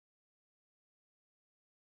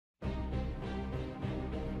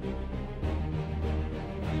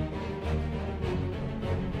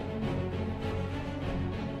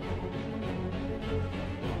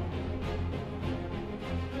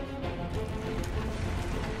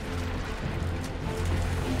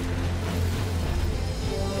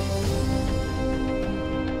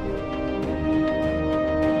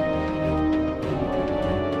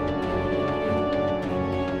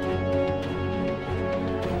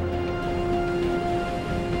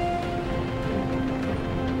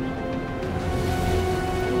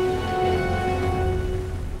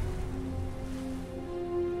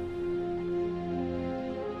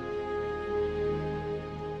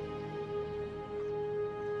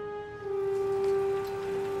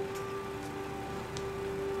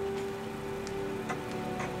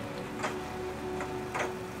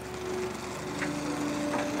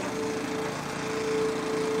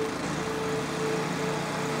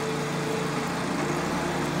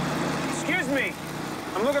me.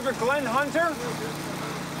 I'm looking for Glenn Hunter.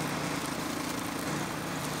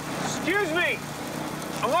 Excuse me.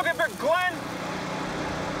 I'm looking for Glenn.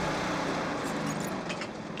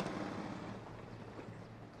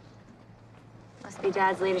 Must be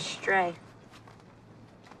Dad's latest stray.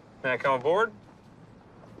 May I come aboard?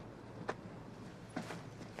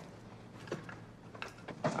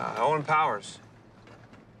 Owen Powers.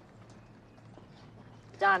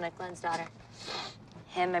 Donna, Glenn's daughter.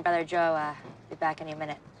 Him, my brother Joe, be back any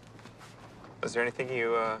minute. Is there anything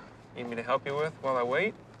you need me to help you with while I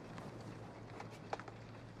wait?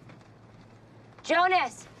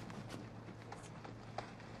 Jonas!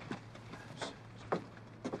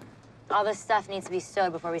 All this stuff needs to be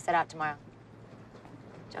stowed before we set out tomorrow.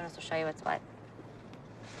 Jonas will show you what's what.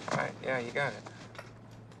 All right, yeah, you got it.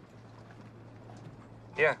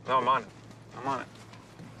 Yeah, no, I'm on it. I'm on it.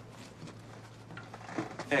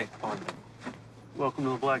 Hey, on. Welcome to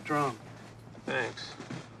the Black Drum. Thanks.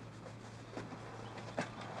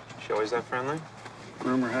 She always that friendly?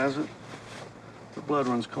 Rumor has it, the blood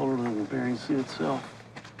runs colder than the Bering Sea itself.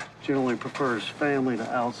 Generally prefers family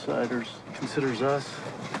to outsiders. Considers us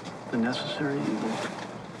the necessary evil.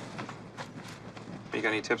 You got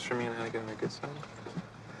any tips for me on how to get on the good side?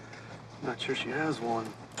 Not sure she has one.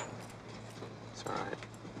 It's all right.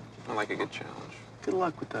 I like a good challenge. Good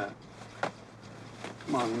luck with that.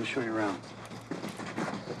 Come on, let me show you around.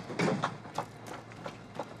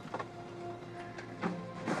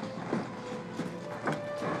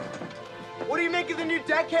 What do you make of the new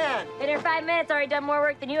deckhand? Been here 5 minutes, already done more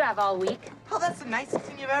work than you have all week. Oh, that's the nicest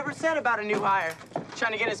thing you've ever said about a new hire.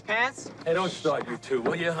 Trying to get his pants? Hey, don't start, you two,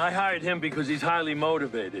 will you? I hired him because he's highly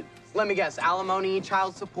motivated. Let me guess, alimony,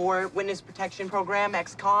 child support, witness protection program,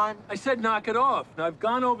 ex-con? I said knock it off. Now, I've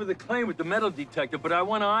gone over the claim with the metal detector, but I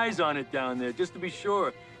want eyes on it down there, just to be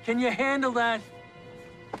sure. Can you handle that?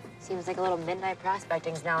 Seems like a little midnight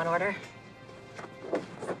prospecting's now in order.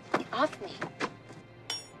 Off me.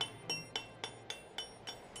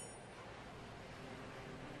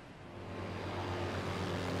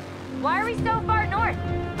 Why are we so far north?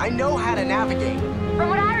 I know how to navigate. From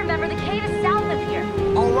what I remember, the cave is south of here.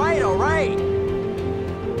 All right, all right.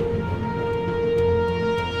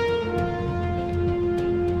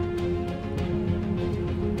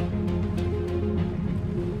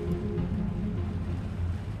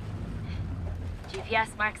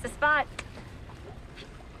 GPS marks the spot.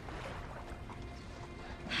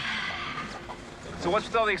 So what's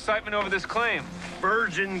with all the excitement over this claim?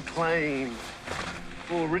 Virgin claim.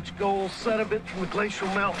 Full of rich gold sediment from the glacial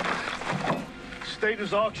melt. State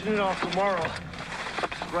is auctioning it off tomorrow.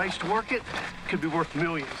 Rights to work it could be worth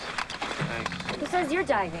millions. Thanks. Who says you're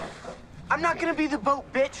diving? I'm not gonna be the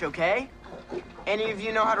boat bitch, okay? Any of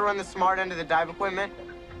you know how to run the smart end of the dive equipment?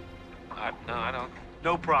 No, I don't.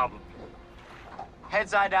 No problem.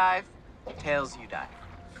 Heads I dive, tails you dive.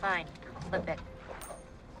 Fine, flip it.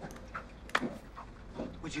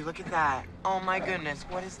 Would you look at that? Oh my goodness,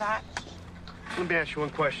 what is that? Let me ask you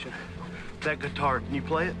one question. That guitar, can you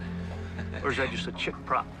play it? Or is that just a chick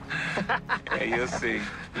prop? Yeah, you'll see.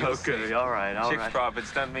 You'll Okay, see. all right. Chick's prop,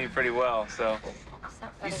 it's done me pretty well, so.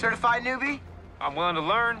 You certified newbie? I'm willing to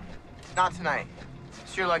learn. Not tonight.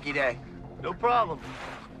 It's your lucky day. No problem.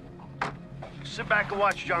 Sit back and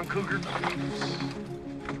watch, John Cougar.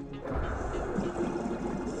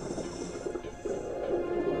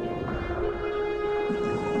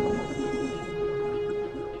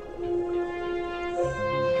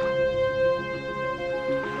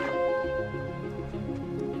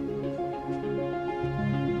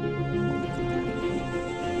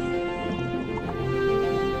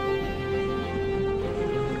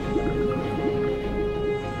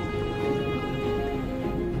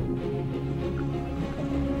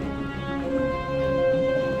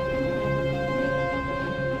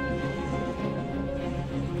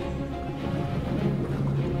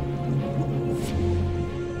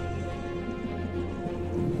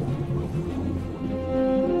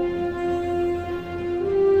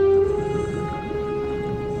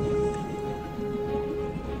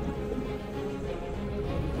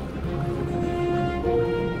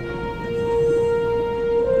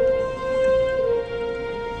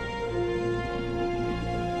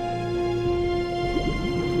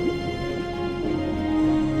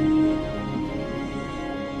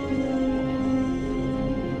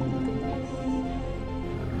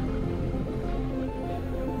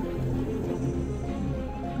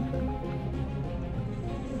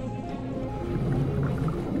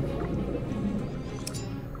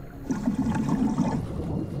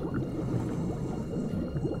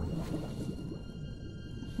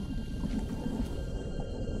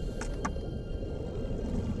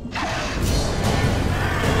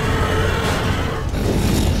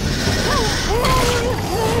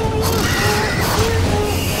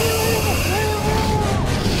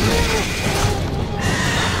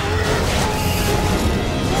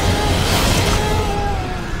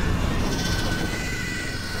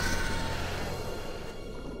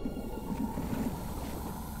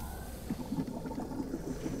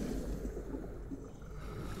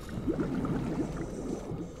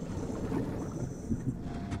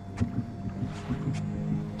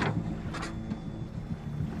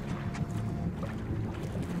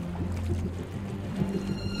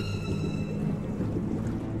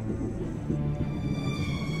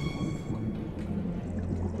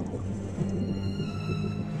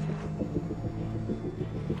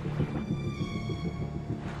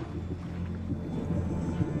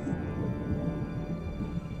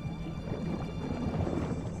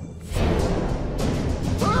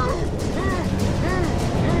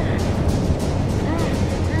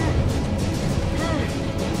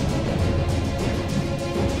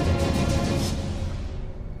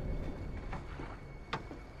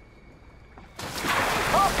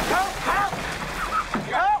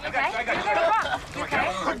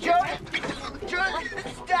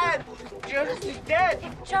 Jonas is dead.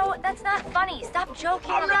 Joe, that's not funny. Stop joking.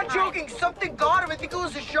 I'm all the not time. joking. Something got him. I think it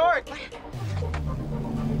was a shark.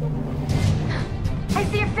 I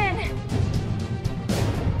see a fin.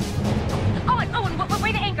 Owen,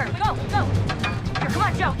 way to anchor. Go. Here, come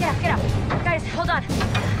on, Joe. Get up. Guys, hold on.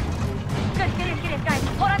 Good, get in, guys.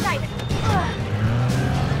 Hold on tight.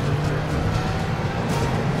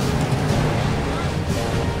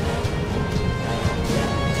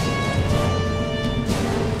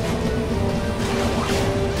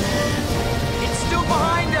 It's still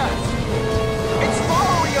behind us. It's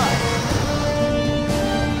following us.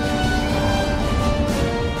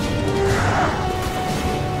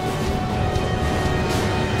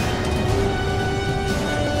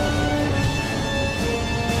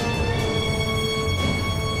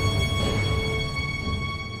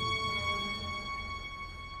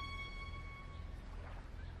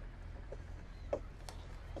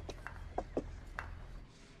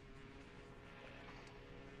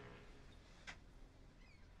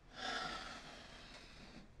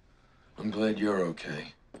 I'm glad you're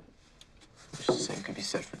okay. The same could be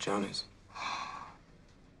said for Jonas.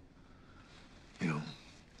 You know,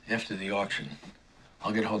 after the auction,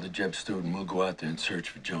 I'll get hold of Jeb Stewart and we'll go out there and search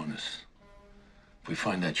for Jonas. If we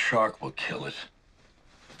find that shark, we'll kill it.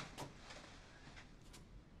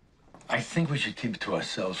 I think we should keep it to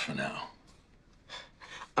ourselves for now.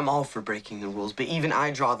 I'm all for breaking the rules, but even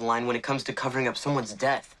I draw the line when it comes to covering up someone's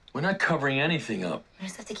death. We're not covering anything up. We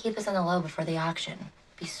just have to keep us on the low before the auction.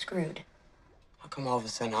 Be screwed. How come all of a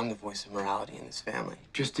sudden I'm the voice of morality in this family?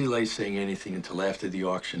 Just delay saying anything until after the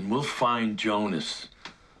auction. We'll find Jonas.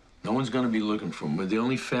 No one's gonna be looking for him. We're the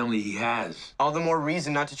only family he has. All the more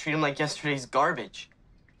reason not to treat him like yesterday's garbage.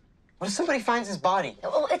 What if somebody finds his body?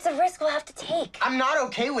 Well, it's a risk we'll have to take. I'm not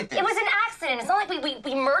okay with this. It was an accident. It's not like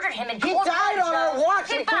we murdered him and He died on our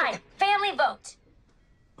watch. Okay, fine. Family vote.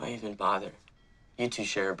 Why even bother? You two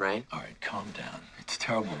share a brain. All right, calm down. It's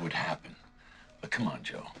terrible what happened. But come on,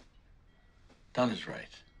 Joe. Donna's right.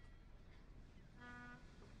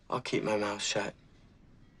 I'll keep my mouth shut.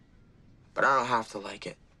 But I don't have to like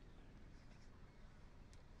it.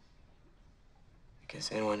 Because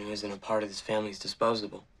anyone who isn't a part of this family is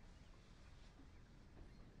disposable.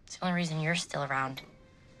 It's the only reason you're still around.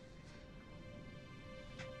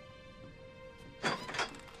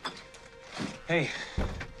 Hey,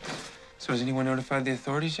 so has anyone notified the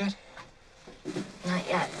authorities yet? Not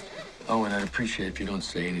yet. Oh, and I'd appreciate if you don't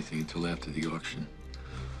say anything until after the auction.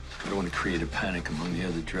 I don't want to create a panic among the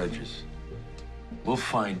other dredges. We'll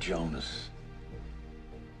find Jonas.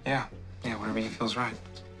 Yeah, whatever you feels right.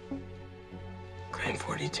 Claim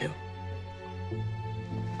 42.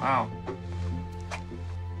 Wow.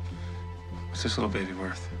 What's this little baby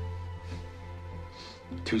worth?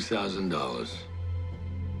 $2,000.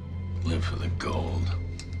 Live for the gold.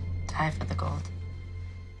 Die for the gold.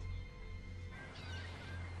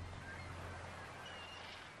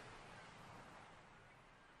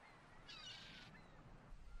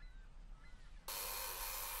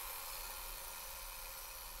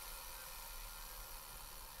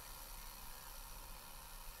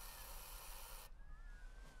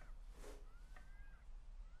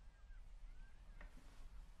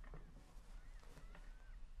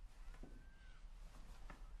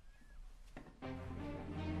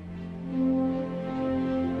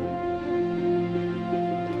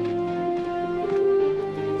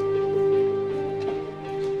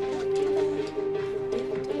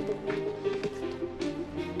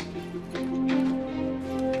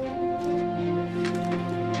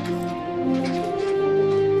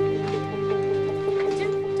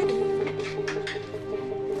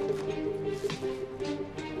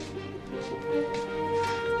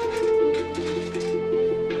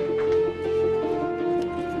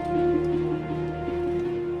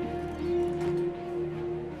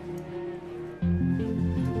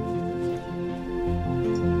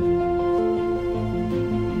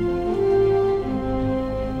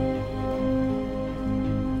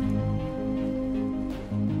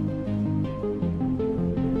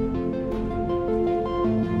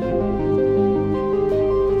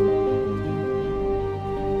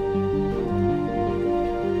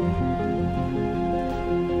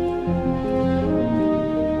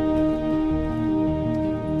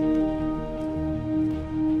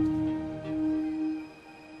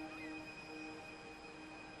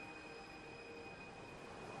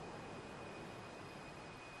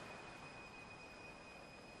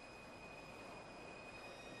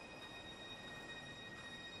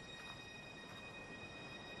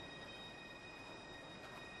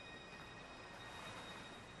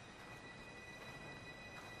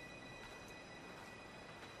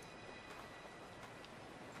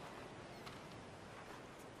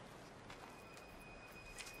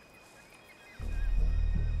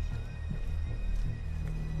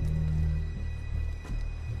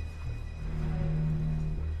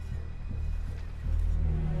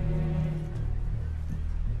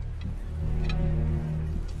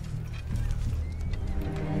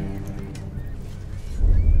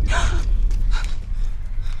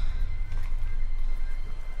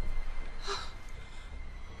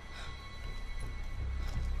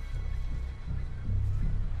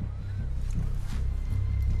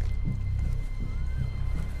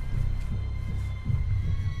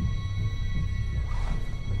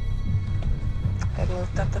 They've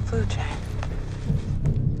moved up the food chain.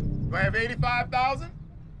 Do I have 85,000?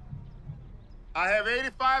 I have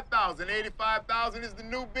 85,000. 85,000 is the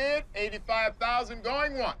new bid. 85,000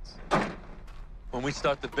 going once. When we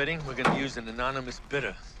start the bidding, we're gonna use an anonymous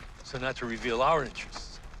bidder, so not to reveal our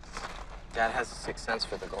interests. Dad has a sixth sense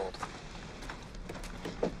for the gold.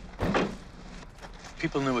 If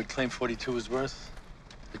people knew what Claim 42 was worth,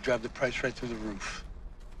 they'd drive the price right through the roof.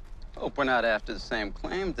 Hope we're not after the same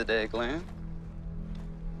claim today, Glenn.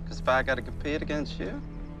 Because if I gotta compete against you,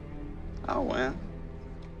 I'll win.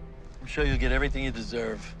 I'm sure you'll get everything you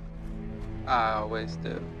deserve. I always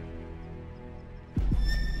do.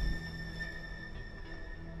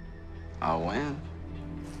 I'll win.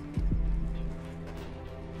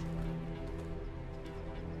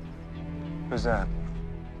 Who's that?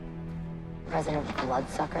 President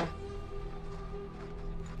Bloodsucker.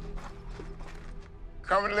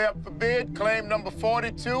 Currently up for bid, claim number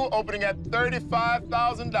 42, opening at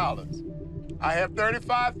 $35,000. I have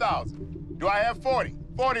 35,000. Do I have 40?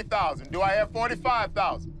 40,000. Do I have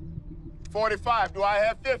 45,000? 45. Do I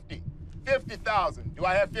have 50? 50,000. Do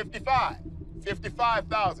I have 55?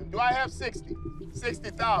 55,000. Do I have 60?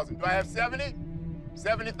 60,000. Do I have 70?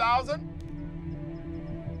 70,000?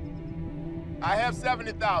 I have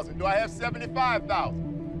 70,000. Do I have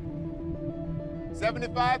 75,000?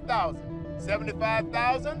 75,000.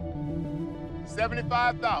 75,000?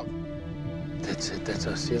 75,000. That's it. That's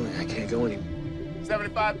our ceiling. I can't go anymore.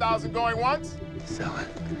 75,000 going once? Sell it.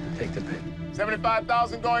 Take the bid.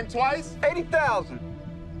 75,000 going twice? 80,000.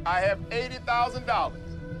 I have $80,000.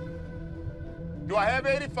 Do I have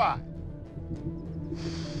 85?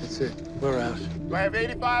 That's it. We're out. Do I have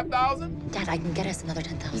 85,000? Dad, I can get us another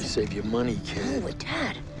 10,000. You save your money, kid. No,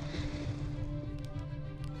 Dad.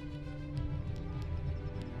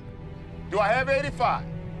 Do I have 85?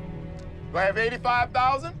 Do I have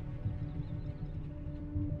 85,000?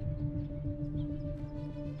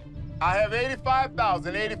 I have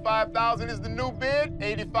 85,000. 85,000 is the new bid.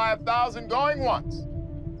 85,000 going once.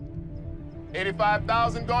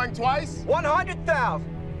 85,000 going twice. 100,000.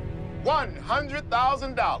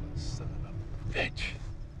 $100,000. Son of a bitch.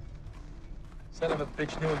 Son of a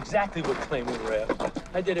bitch knew exactly what claim we were after.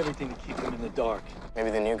 I did everything to keep him in the dark. Maybe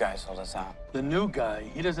the new guy sold us out. The new guy,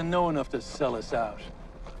 he doesn't know enough to sell us out.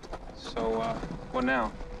 So, what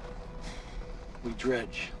now? We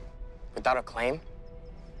dredge. Without a claim?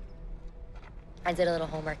 I did a little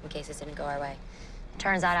homework in case this didn't go our way.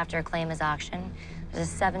 Turns out after a claim is auctioned,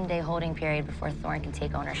 there's a 7-day holding period before Thorne can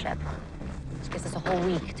take ownership. This gives us a whole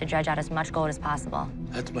week to dredge out as much gold as possible.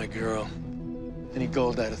 That's my girl. Any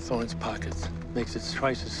gold out of Thorne's pockets makes it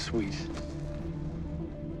twice as sweet.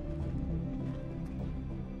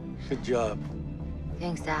 Good job.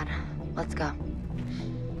 Thanks, Dad. Let's go.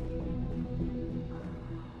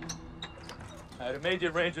 I made the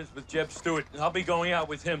arrangements with Jeb Stewart, and I'll be going out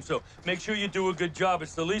with him, so make sure you do a good job.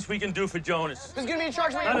 It's the least we can do for Jonas. Who's gonna be in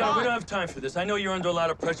charge when you're No, gone? we don't have time for this. I know you're under a lot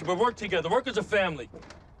of pressure, but work together. Work as a family.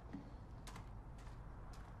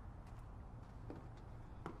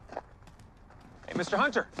 Hey, Mr.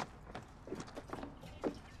 Hunter.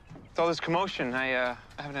 With all this commotion, I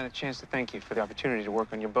haven't had a chance to thank you for the opportunity to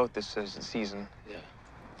work on your boat this season. Yeah.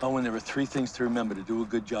 Owen, there are 3 things to remember to do a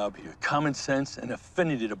good job here. Common sense, an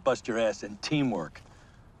affinity to bust your ass, and teamwork.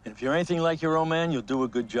 And if you're anything like your old man, you'll do a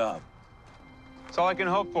good job. That's all I can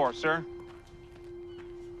hope for, sir.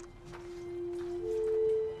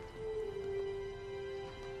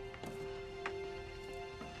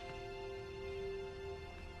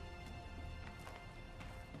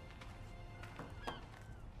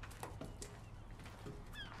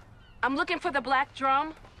 I'm looking for the black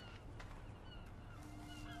drum.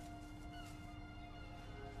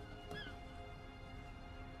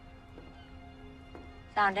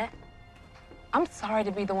 Found it. I'm sorry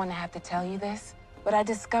to be the one to have to tell you this, but I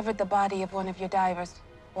discovered the body of one of your divers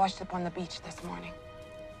washed up on the beach this morning.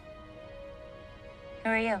 Who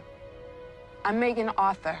are you? I'm Megan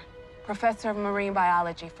Arthur, professor of marine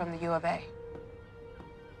biology from the U of A.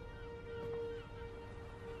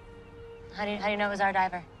 How do you know it was our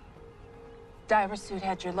diver? Diver suit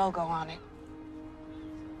had your logo on it.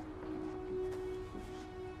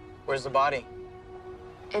 Where's the body?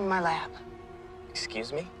 In my lab.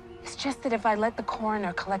 Excuse me? It's just that if I let the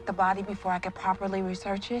coroner collect the body before I could properly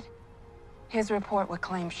research it, his report would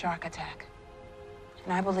claim shark attack.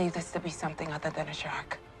 And I believe this to be something other than a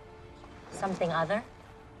shark. Something other?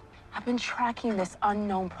 I've been tracking this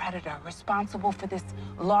unknown predator responsible for this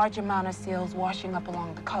large amount of seals washing up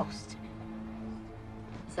along the coast.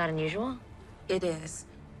 Is that unusual? It is.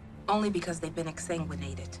 Only because they've been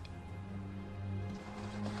exsanguinated.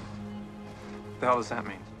 What the hell does that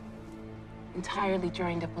mean? entirely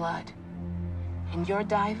drained of blood. And your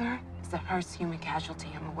diver is the first human casualty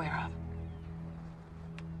I'm aware of.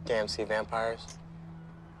 Damn sea vampires.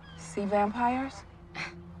 Sea vampires?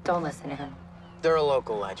 Don't listen to him. They're a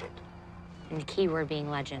local legend. And the key word being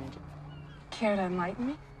legend. Care to enlighten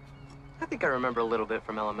me? I think I remember a little bit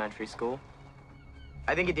from elementary school.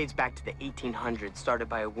 I think it dates back to the 1800s, started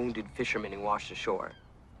by a wounded fisherman who washed ashore.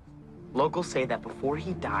 Locals say that before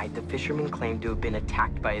he died, the fisherman claimed to have been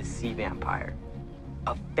attacked by a sea vampire.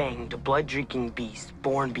 A fanged, blood-drinking beast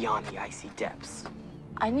born beyond the icy depths.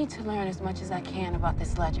 I need to learn as much as I can about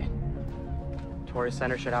this legend. Tourist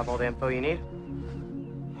Center should have all the info you need.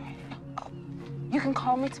 You can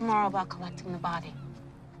call me tomorrow about collecting the body.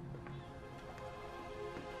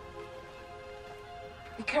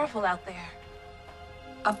 Be careful out there.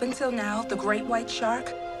 Up until now, the great white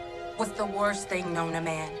shark was the worst thing known to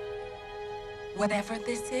man. Whatever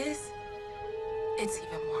this is, it's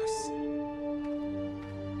even worse.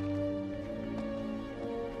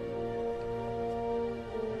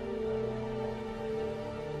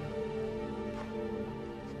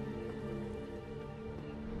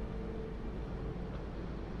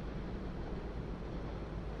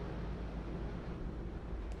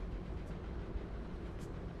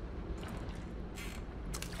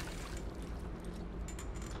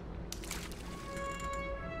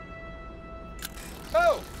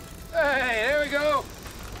 Oh! Hey, there we go!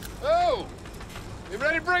 Oh! You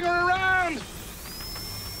ready to bring her around?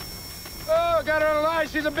 Oh, got her alive.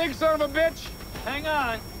 She's a big son of a bitch. Hang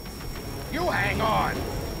on. You hang on.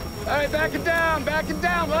 All right, back it down,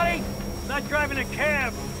 buddy. Not driving a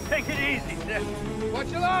cab. Take it easy. Watch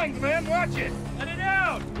your lines, man, watch it. Let it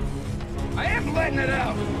out. I am letting it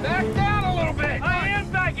out. Back down a little bit. I am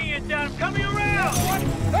backing it down. I'm coming around. What?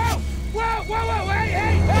 Oh! Whoa,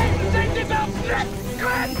 hey, the safety belt slip!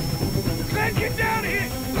 Glenn, get down here!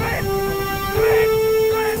 Glenn!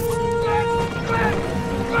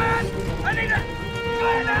 I need a...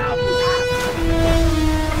 Glenn, help!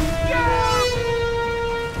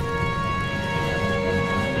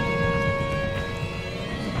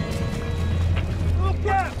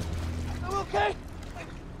 I'm okay.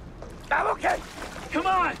 I'm okay! Come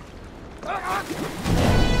on.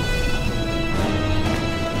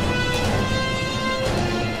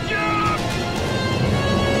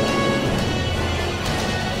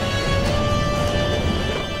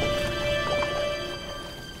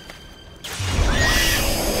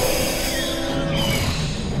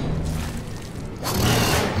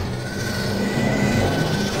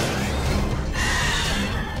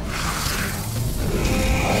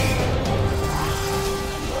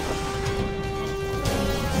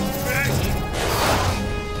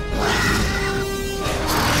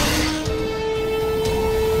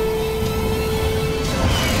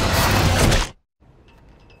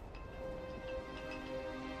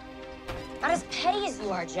 Not as petty as you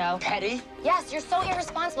are, Joe. Petty? Yes, you're so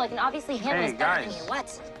irresponsible. I can obviously handle Hey, this better than guys. you.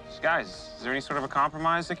 What? Guys, is there any sort of a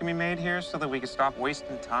compromise that can be made here so that we can stop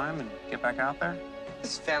wasting time and get back out there?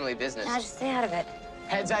 This is family business. Nah, just stay out of it.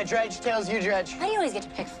 Heads I dredge, tails you dredge. Why do you always get to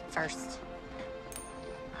pick first?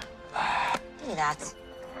 Give me that.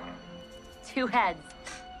 2 heads.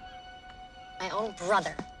 My own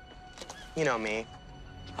brother. You know me.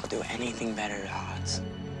 I'll do anything better at odds.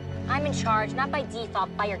 I'm in charge, not by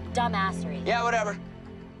default, by your dumbassery. Yeah, whatever.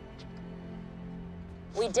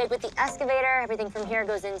 We dig with the excavator. Everything from here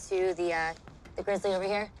goes into the grizzly over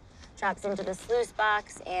here. Drops into the sluice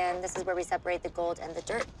box, and this is where we separate the gold and the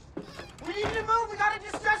dirt. We need to move. We got a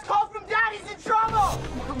distress call from Dad. He's in trouble.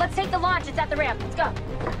 Let's take the launch. It's at the ramp. Let's go.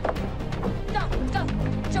 Go, let's go.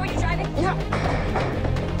 Joe, are you driving? Yeah.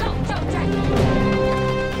 Go, Joe, drive.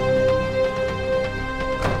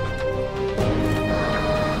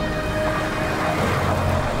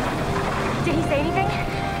 Did he say anything?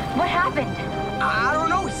 What happened? I don't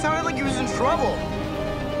know. He sounded like he was in trouble.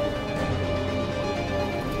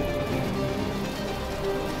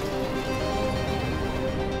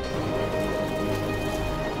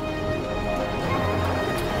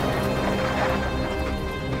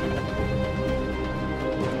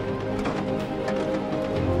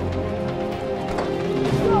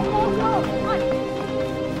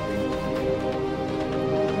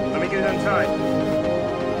 Let me get it untied.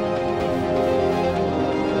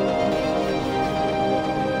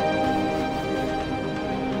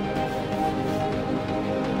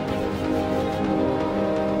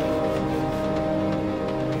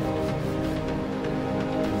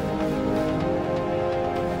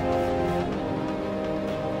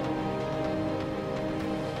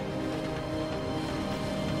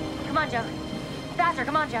 Come on, Joe. Faster,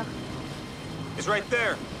 come on, Joe. It's right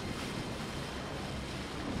there.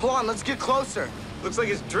 Hold on, let's get closer. Looks like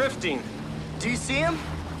it's drifting. Do you see him?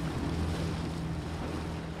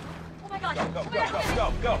 Oh my God! Go,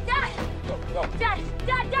 go. Dad! Go. Dad!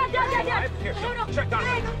 Here, No. check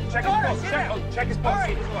his pulse. Check his pulse.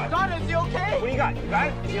 See if he's alive. Donna, is he okay? What do you got? You got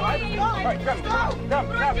it? Is he alive? Yeah. All right, grab him. Grab him.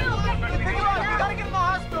 What do I do? Pick him up. We gotta get him to the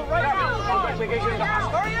hospital right now. We gotta get him to the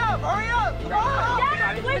hospital. Hurry up! Come on!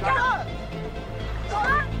 Dad, wake up!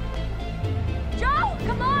 Stop! Joe,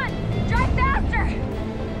 come on! Drive faster!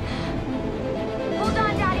 Hold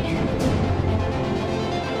on, Daddy.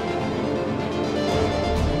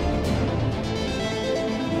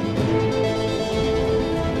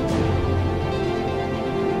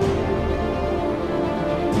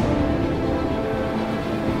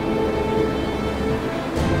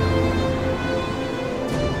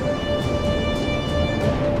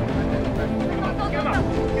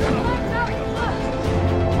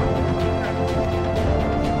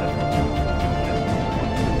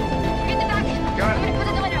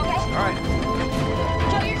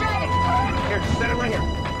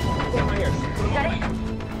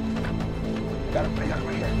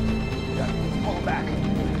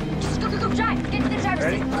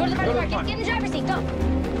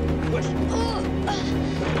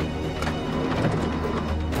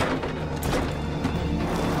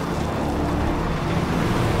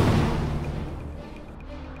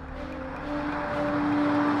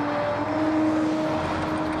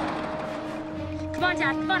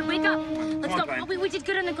 Come on, wake up. Let's go. Oh, we did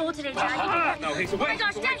good on the goal today, Dad. No, he's awake. Oh my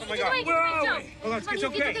gosh, Dad, he's awake. Hold on, it's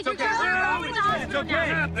okay. It's okay.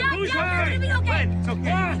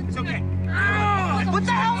 It's okay. What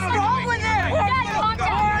the hell's wrong with him? Dad, calm down.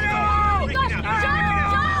 Oh my gosh,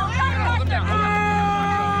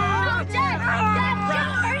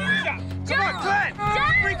 Joe, Come on, Glenn.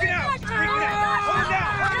 Freak it out.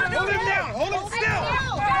 Hold him down. Hold him still.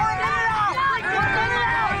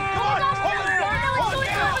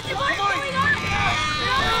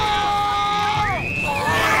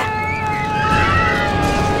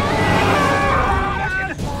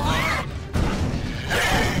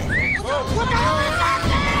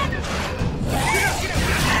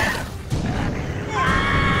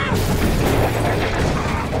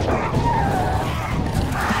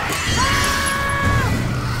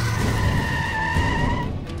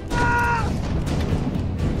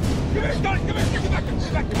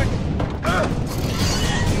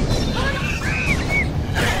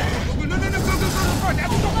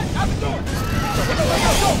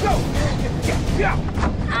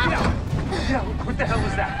 What the hell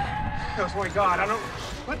was that? Oh my God, I don't...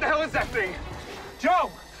 What the hell is that thing?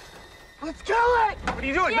 Joe! Let's kill it! What are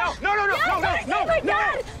you doing? Yeah. No, not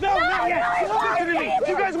yet! Listen to me!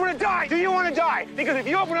 You guys want to die? Do you want to die? Because if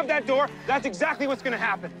you open up that door, that's exactly what's going to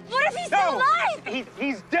happen. What if he's still alive?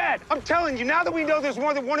 He's dead. I'm telling you, now that we know there's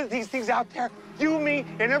more than one of these things out there, you, me,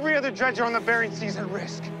 and every other dredger on the Bering Sea is at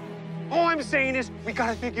risk. All I'm saying is, we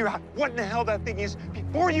gotta figure out what in the hell that thing is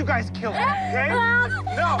before you guys kill it, okay? How No!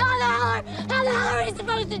 the hell are we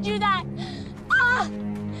supposed to do that?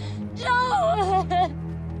 Joe!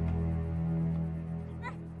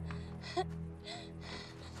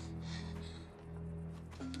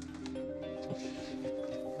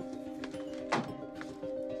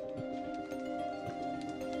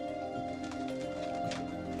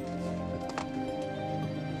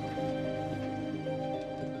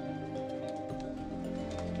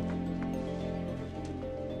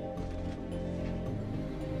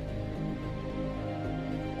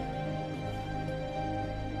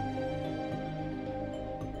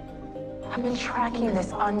 I've been tracking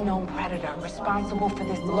this unknown predator responsible for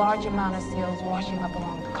this large amount of seals washing up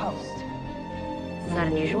along the coast. Is that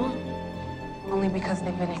unusual? Only because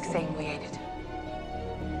they've been exsanguinated.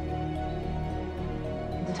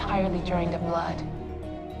 Entirely drained of blood.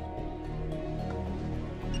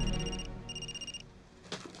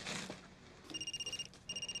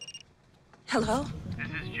 Hello? This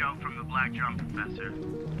is Joe from the Black Drum Professor.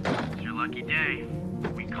 It's your lucky day.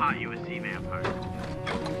 We caught you a sea vampire.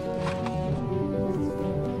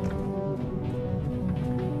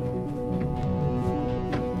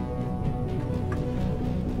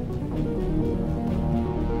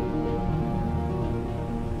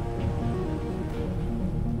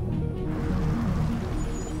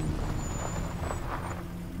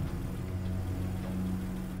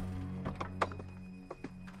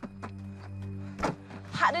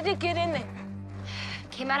 How did it get in there?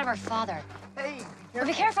 Came out of her father. Hey, But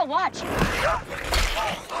be careful, watch.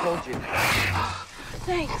 told you.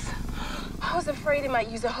 Thanks. I was afraid it might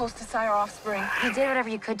use a host to sire offspring. You did whatever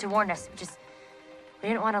you could to warn us. We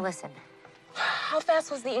didn't want to listen. How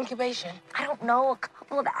fast was the incubation? I don't know, a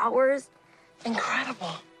couple of hours.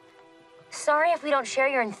 Incredible. Sorry if we don't share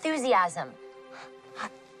your enthusiasm.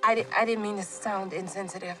 I didn't mean to sound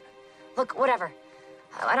insensitive. Look, whatever.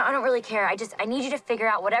 I don't really care. I need you to figure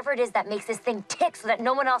out whatever it is that makes this thing tick so that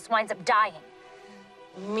no one else winds up dying.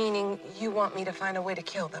 Meaning you want me to find a way to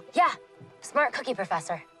kill them? Yeah. Smart cookie,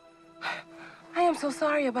 Professor. I am so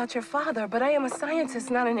sorry about your father, but I am a scientist,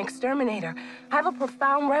 not an exterminator. I have a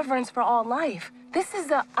profound reverence for all life. This is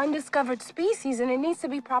an undiscovered species, and it needs to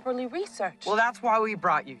be properly researched. Well, that's why we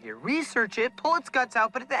brought you here. Research it, pull its guts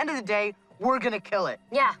out, but at the end of the day, we're gonna kill it.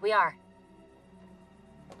 Yeah, we are.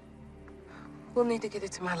 We'll need to get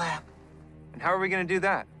it to my lab. And how are we gonna do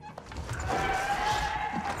that?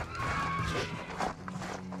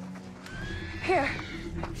 Here.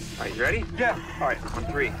 All right, you ready? Yeah. All right, on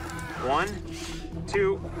 3. 1,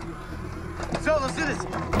 2. So, let's do this.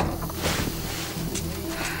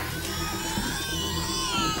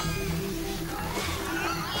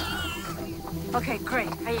 Okay, great.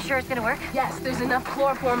 Are you sure it's gonna work? Yes, there's enough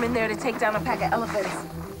chloroform in there to take down a pack of elephants.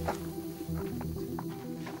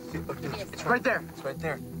 It's right there. It's right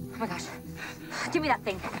there. Oh my gosh. Give me that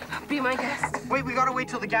thing. Be my guest. Wait, we gotta wait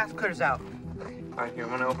till the gas clears out. All right, here, I'm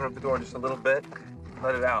gonna open up the door just a little bit.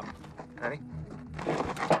 Let it out. Ready?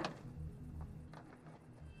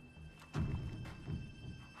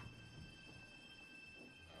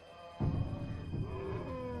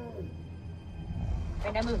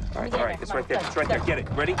 Right, now move. All right, it's right there. It's right there. Get it.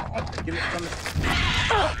 Ready? Get it from the...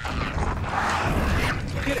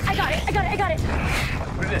 Get it. I got it.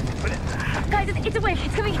 Put it in. Put it in. Guys, it's away.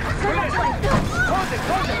 It's coming. It's coming back away. Close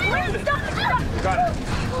it. Stop. Got it.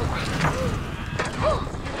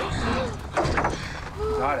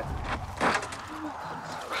 Got it.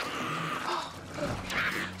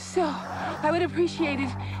 So, I would appreciate it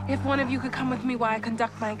if one of you could come with me while I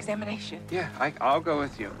conduct my examination. Yeah, I'll go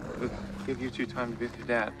with you. We'll give you 2 time to be with your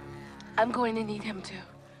dad. I'm going to need him too.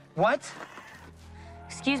 What?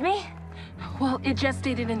 Excuse me? Well, it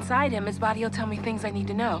gestated inside him. His body will tell me things I need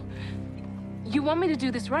to know. You want me to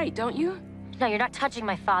do this right, don't you? No, you're not touching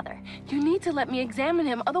my father. You need to let me examine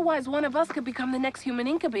him, otherwise one of us could become the next human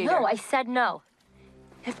incubator. No, I said no.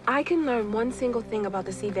 If I can learn one single thing about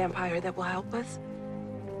the sea vampire that will help us,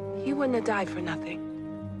 he wouldn't have died for nothing.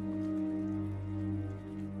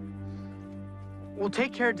 We'll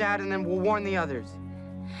take care of Dad, and then we'll warn the others.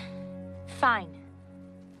 Fine.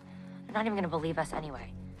 They're not even gonna believe us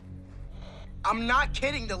anyway. I'm not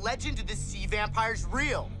kidding. The legend of the sea vampire's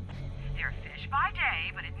real. They're fish by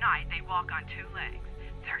day, but at night they walk on 2 legs,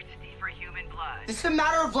 thirsty for human blood. This is a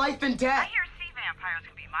matter of life and death. I hear sea vampires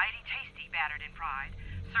can be mighty tasty battered and fried,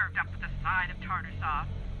 served up with a side of tartar sauce.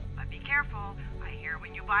 But be careful. I hear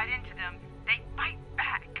when you bite into them, they bite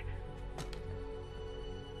back.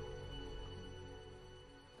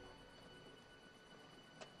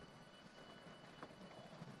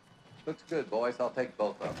 Looks good, boys. I'll take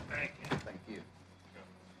both of them. Thank you. Thank you.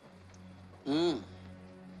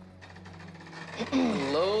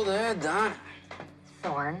 Hello there, Donna.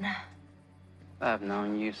 Thorn. I've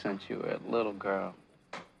known you since you were a little girl.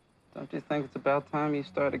 Don't you think it's about time you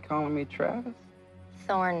started calling me Travis?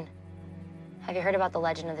 Thorn. Have you heard about the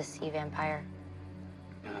legend of the sea vampire?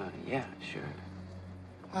 Yeah, sure.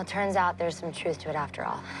 Well, it turns out there's some truth to it after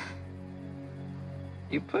all.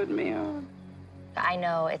 You put me on? I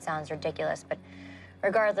know it sounds ridiculous, but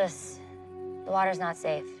regardless, the water's not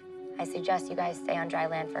safe. I suggest you guys stay on dry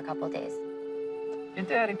land for a couple of days. Your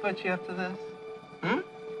daddy put you up to this? A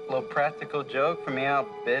little practical joke for me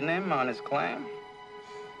outbidding him on his claim?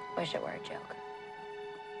 Wish it were a joke.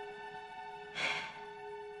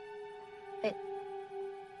 Wait,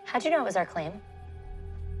 how'd you know it was our claim?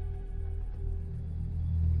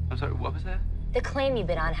 I'm sorry, what was that? The claim you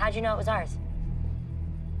bid on, how'd you know it was ours?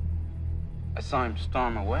 I saw him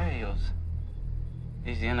storm away. It was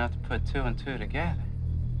easy enough to put 2 and 2 together.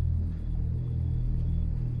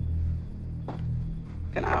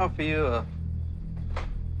 Can I offer you a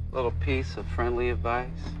little piece of friendly advice?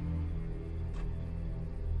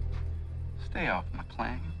 Stay off my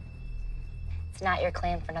claim. It's not your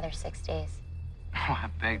claim for another 6 days. Oh, I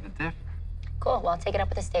beg to differ. Cool, well, take it up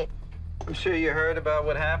with the state. I'm sure you heard about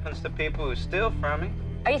what happens to people who steal from me.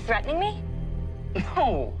 Are you threatening me?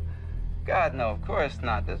 No. God, no, of course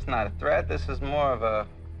not. This is not a threat. This is more of a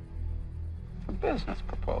business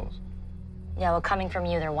proposal. Yeah, well, coming from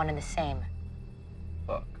you, they're one and the same.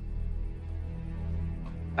 Look,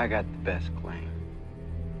 I got the best claim.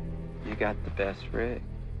 You got the best rig.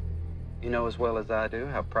 You know as well as I do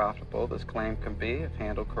how profitable this claim can be if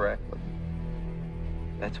handled correctly.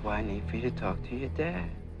 That's why I need for you to talk to your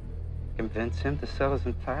dad. Convince him to sell his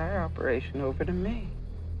entire operation over to me.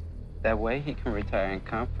 That way he can retire in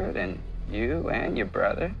comfort, and you and your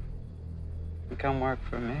brother and come work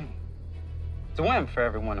for me. It's a win for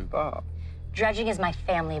everyone involved. Dredging is my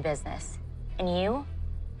family business, and you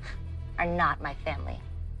are not my family.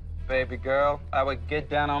 Baby girl, I would get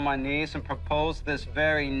down on my knees and propose this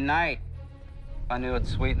very night if I knew it'd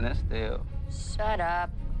sweeten this deal. Shut up.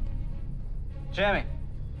 Jimmy,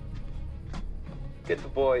 get the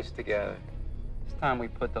boys together. It's time we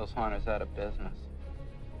put those hunters out of business.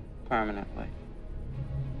 Permanently.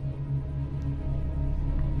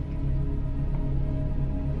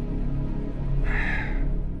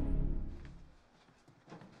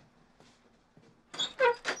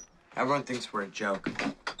 Everyone thinks we're a joke.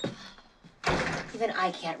 Even I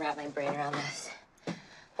can't wrap my brain around this. But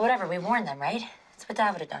whatever, we warned them, right? That's what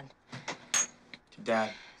Dad would have done. To Dad.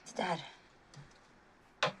 It's Dad.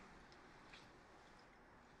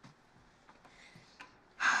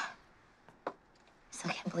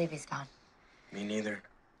 Still can't believe he's gone. Me neither.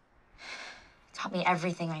 He taught me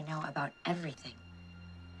everything I know about everything.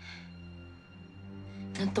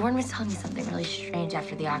 And Thorne was telling me something really strange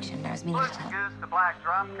after the auction, and I was meaning to tell him. Lucy Goose to Black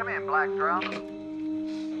Drum. Come in, Black Drum.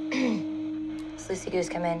 It's Lucy Goose,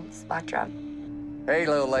 come in. It's Black Drum. Hey,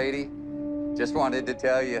 little lady. Just wanted to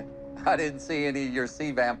tell you, I didn't see any of your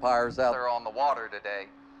sea vampires out there on the water today.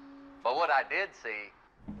 But what I did see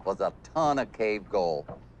was a ton of cave gold.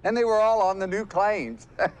 And they were all on the new claims.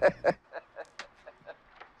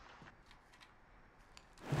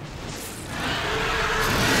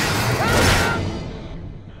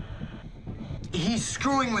 He's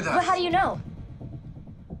screwing with us. But how do you know?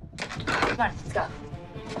 Come on, let's go.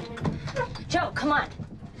 Joe, come on.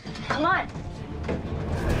 Come on.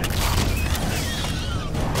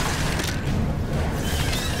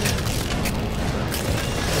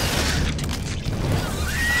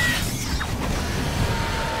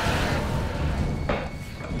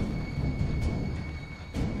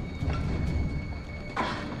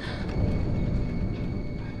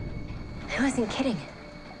 I wasn't kidding.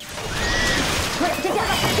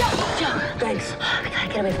 Joe! Thanks. We gotta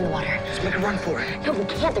get away from the water. Let's make a run for it. No, we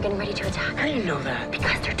can't. They're getting ready to attack. How do you know that?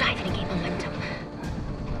 Because they're diving to gain momentum.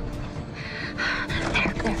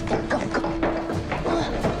 There. Go.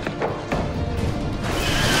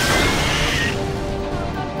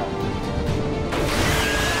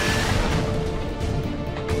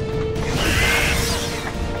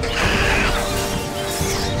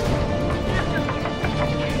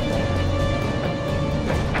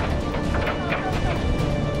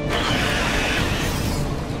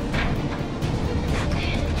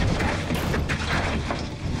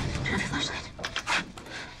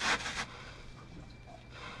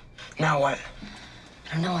 Now what?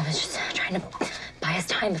 I don't know. I was just trying to buy us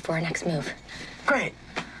time before our next move. Great.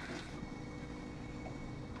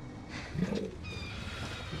 Did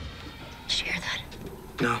you hear that?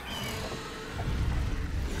 No.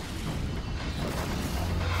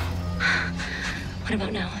 What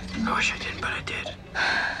about now? I wish I did, but I did.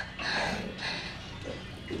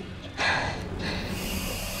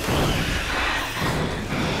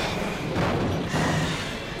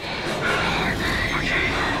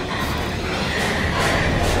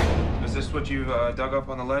 Is this what you've dug up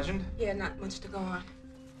on the legend? Yeah, not much to go on.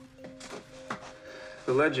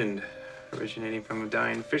 The legend, originating from a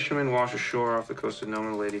dying fisherman washed ashore off the coast of Nome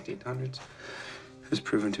in the late 1800s, has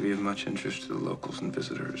proven to be of much interest to the locals and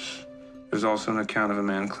visitors. There's also an account of a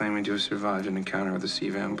man claiming to have survived an encounter with a sea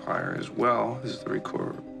vampire, as well as the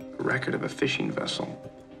record of a fishing vessel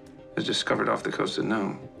was discovered off the coast of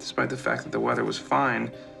Nome. Despite the fact that the weather was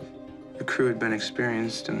fine, the crew had been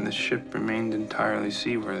experienced and the ship remained entirely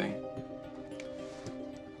seaworthy.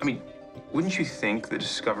 I mean, wouldn't you think the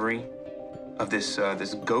discovery of this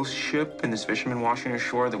ghost ship and this fisherman washing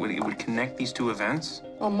ashore that it would connect these two events?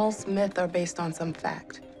 Well, most myths are based on some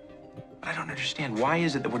fact. But I don't understand. Why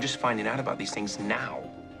is it that we're just finding out about these things now?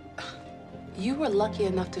 You were lucky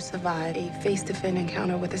enough to survive a face-to-face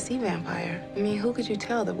encounter with a sea vampire. I mean, who could you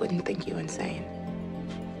tell that wouldn't think you insane?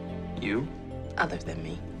 You? Other than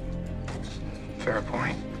me. Fair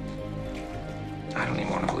point. I don't even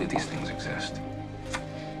want to believe these things exist.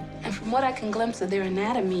 And from what I can glimpse of their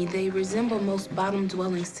anatomy, they resemble most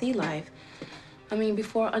bottom-dwelling sea life. I mean,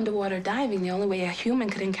 before underwater diving, the only way a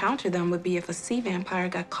human could encounter them would be if a sea vampire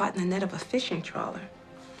got caught in the net of a fishing trawler.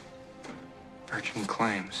 Virgin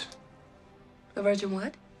claims. The Virgin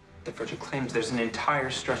what? The Virgin claims there's an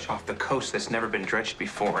entire stretch off the coast that's never been dredged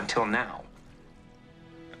before until now.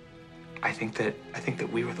 I think that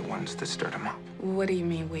we were the ones that stirred them up. What do you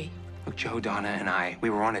mean, we? Look, Joe, Donna, and I,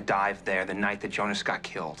 we were on a dive there the night that Jonas got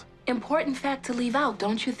killed. Important fact to leave out,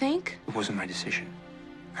 don't you think? It wasn't my decision.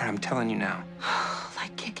 And I'm telling you now.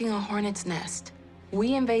 Like kicking a hornet's nest.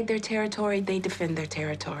 We invade their territory, they defend their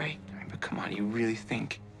territory. But come on, you really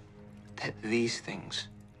think that these things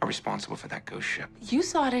are responsible for that ghost ship? You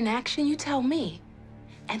saw it in action, you tell me.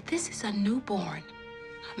 And this is a newborn.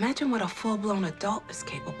 Imagine what a full-blown adult is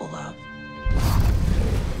capable of.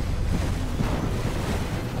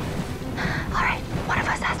 All right, one of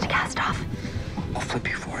us has to cast off. I'll flip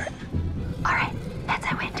you for it. All right, heads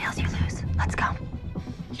I win, tails you lose. Let's go.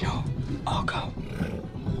 Yo, I'll go.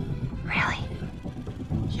 Really?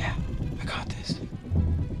 Yeah, I got this.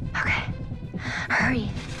 Okay. Hurry.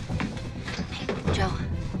 Hey, Joe.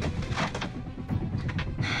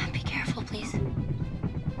 Be careful, please.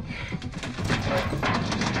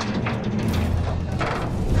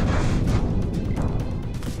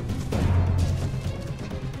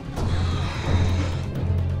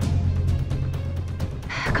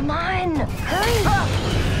 Come on, hurry!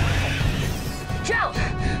 Joe!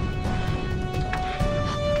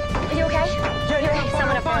 Are you okay? Yeah,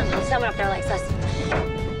 Someone up there likes us.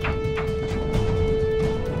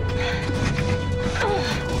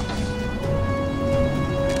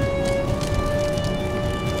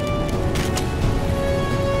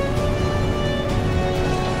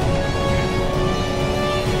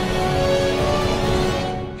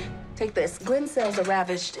 Take this. Glenn's cells are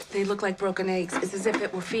ravaged. They look like broken eggs. It's as if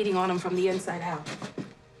it were feeding on them from the inside out.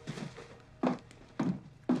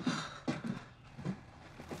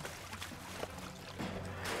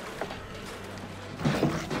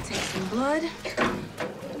 Take some blood.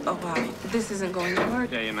 Oh, wow. This isn't going to work.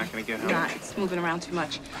 Yeah, you're not gonna get home. Nah, it's moving around too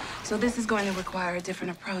much. So this is going to require a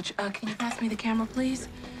different approach. Can you pass me the camera, please?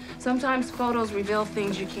 Sometimes photos reveal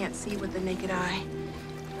things you can't see with the naked eye.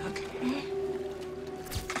 Okay.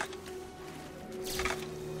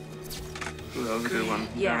 Ooh, that was a good one.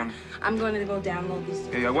 Yeah, I'm going to go download these.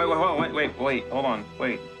 Yeah, wait, hold on,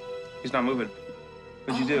 wait. He's not moving.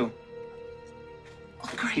 What'd you do?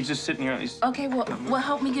 Oh, great. He's just sitting here. Okay, well,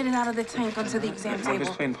 help me get it out of the tank onto the exam I'm table.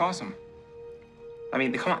 just playing possum. I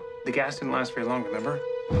mean, come on. The gas didn't last very long, remember?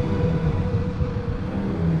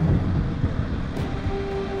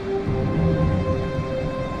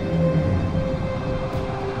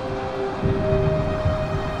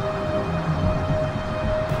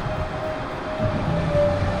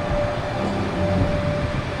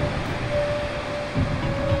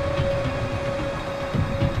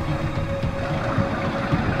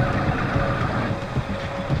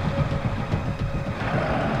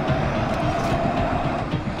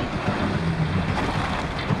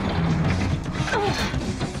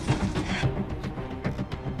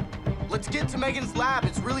 Megan's lab.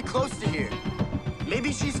 It's really close to here.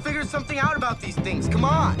 Maybe she's figured something out about these things. Come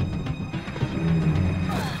on.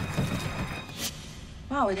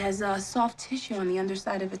 Wow, it has soft tissue on the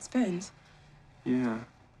underside of its fins. Yeah,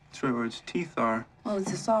 it's right where its teeth are. Well,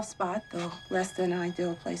 it's a soft spot, though. Less than an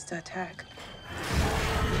ideal place to attack.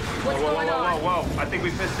 What's going on? Whoa. I think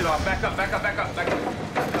we pissed it off. Back up.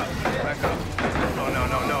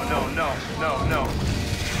 No.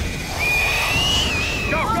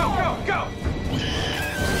 Go!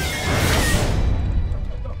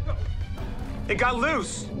 It got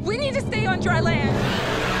loose. We need to stay on dry land.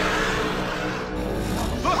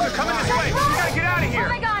 Look, they're coming this way. We gotta get out of here. Oh,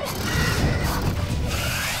 my God.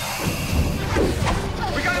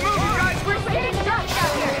 We gotta move, you guys. We're getting stuck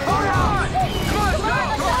down here. Hold on. Come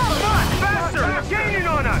on, faster. They're gaining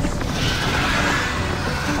on us.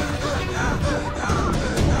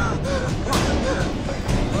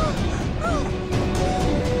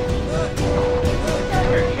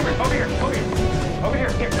 Over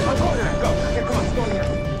here. Here, let's go there. Go. Here, come on, let's go in here.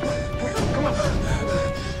 Come on.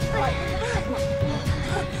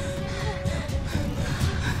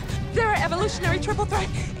 They're an evolutionary triple threat,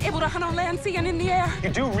 able to hunt on land, sea, and in the air. You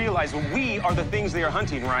do realize we are the things they are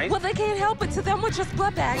hunting, right? Well, they can't help it. To them, we're just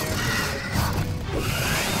blood bags.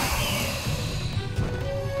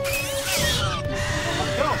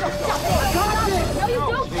 No, you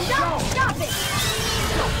don't. Stop it.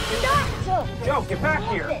 Stop. Joe, get back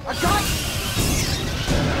here. I got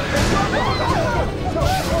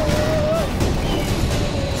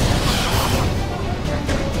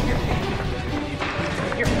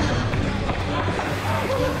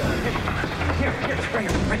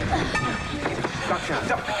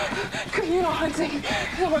Communal hunting.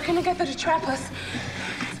 They're working together to trap us.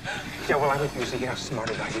 Yeah, well, I would usually get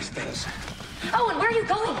outsmarted by these things. Oh, and where are you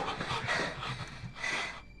going?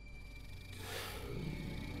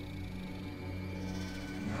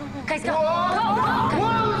 Guys, go. Go.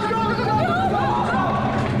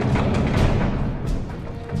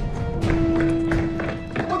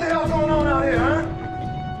 What the hell's going on out here,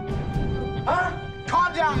 huh?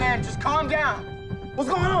 Calm down, man. Just calm down. What's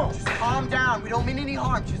going on? Just calm down. We don't mean any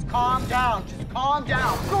harm. Just calm down.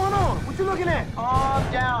 What's going on? What you looking at?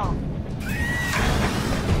 Calm down.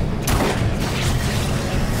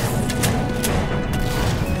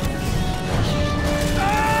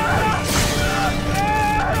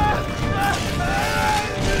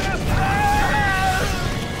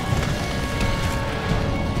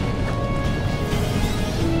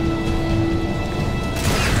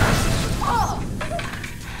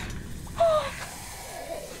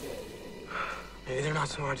 Maybe they're not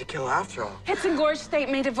so hard to kill after all. Its engorged state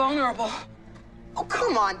made it vulnerable. Oh,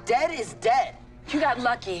 come on. Dead is dead. You got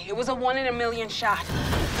lucky. It was a 1 in a million shot.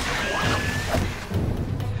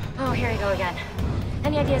 Oh, here we go again.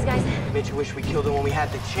 Any ideas, guys? Made you wish we killed him when we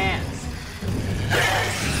had the chance.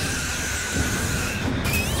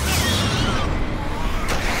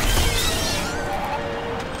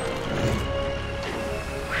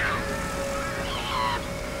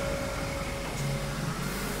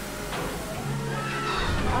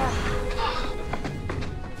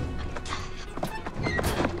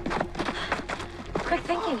 Quick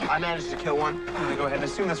thinking. I managed to kill one. I'm gonna go ahead and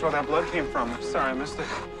assume that's where that blood came from. Sorry, I missed it.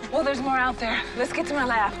 Well, there's more out there. Let's get to my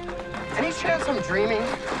lab. Any chance I'm dreaming?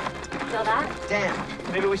 Feel that? Damn.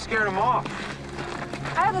 Maybe we scared him off.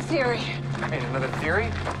 I have a theory. Wait, another theory?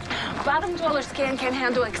 Bottom dweller skin can't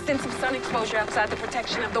handle extensive sun exposure outside the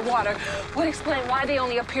protection of the water. Would explain why they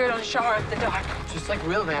only appeared on shore after dark. Just like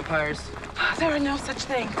real vampires. There are no such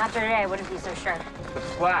thing. After today, I wouldn't be so sure. The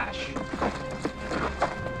Flash.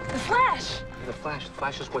 The Flash. The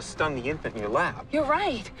Flash is what stunned the infant in your lab. You're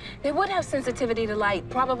right. They would have sensitivity to light.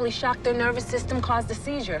 Probably shocked their nervous system, caused a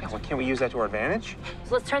seizure. Well, can't we use that to our advantage?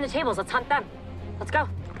 So let's turn the tables. Let's hunt them. Let's go.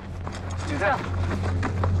 Let's do that.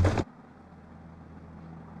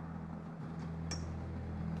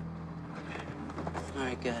 All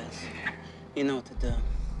right, guys. You know what to do. All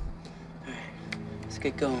right, let's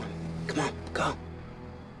get going. Come on, go.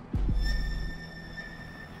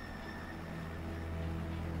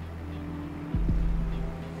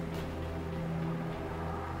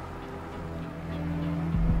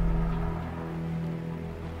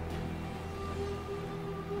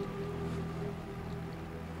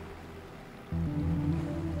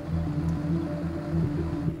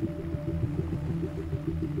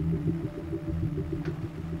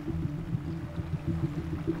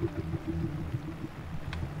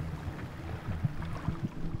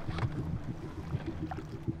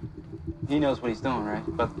 He knows what he's doing, right?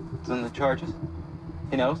 But the charges?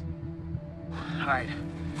 He knows? All right.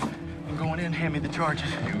 I'm going in. Hand me the charges.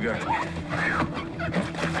 You got it.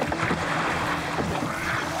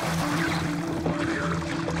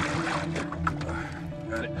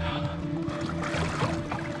 Got it.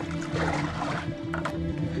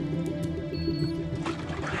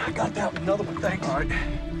 I got that. Another one, thanks. All right.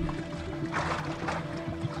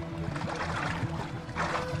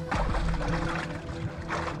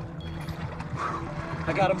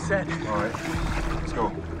 I got him set. All right. Let's go.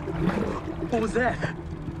 What was that?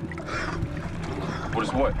 What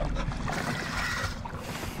is what?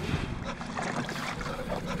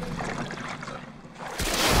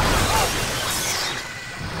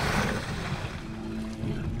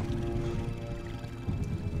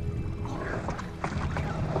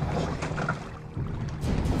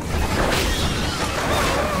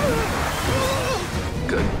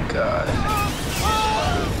 Good God.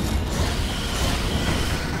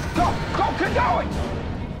 Go, keep going!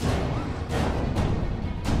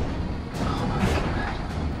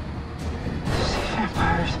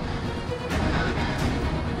 Vampires.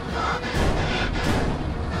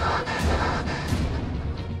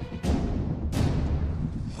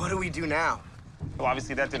 What do we do now? Well,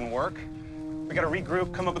 obviously that didn't work. We gotta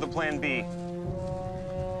regroup, come up with a plan B.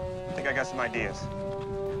 I think I got some ideas.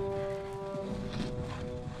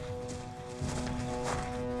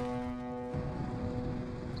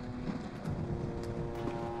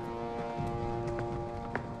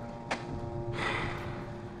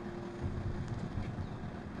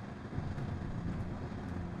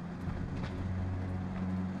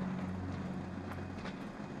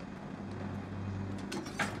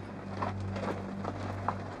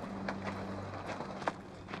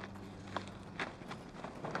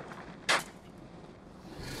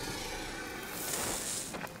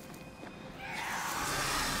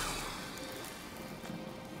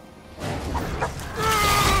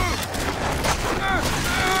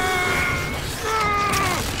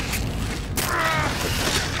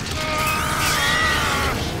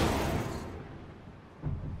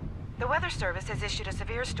 Service has issued a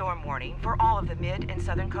severe storm warning for all of the mid and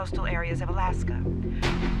southern coastal areas of Alaska.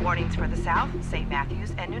 Warnings for the South, St.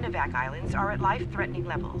 Matthews, and Nunivak Islands are at life-threatening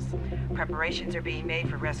levels. Preparations are being made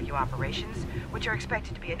for rescue operations, which are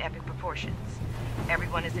expected to be in epic proportions.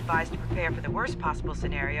 Everyone is advised to prepare for the worst possible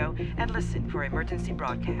scenario and listen for emergency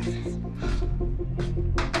broadcasts.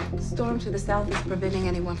 The storm to the south is preventing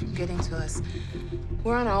anyone from getting to us.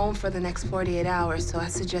 We're on our own for the next 48 hours, so I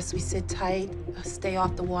suggest we sit tight, stay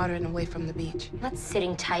off the water and away from the beach. I'm not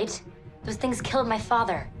sitting tight. Those things killed my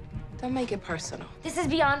father. Don't make it personal. This is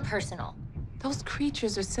beyond personal. Those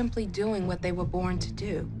creatures are simply doing what they were born to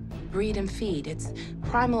do. Breed and feed. It's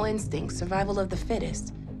primal instinct, survival of the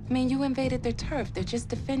fittest. I mean, you invaded their turf. They're just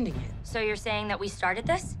defending it. So you're saying that we started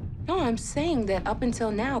this? No, I'm saying that up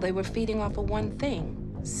until now, they were feeding off of one thing.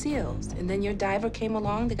 Seals. And then your diver came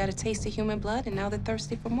along, they got a taste of human blood, and now they're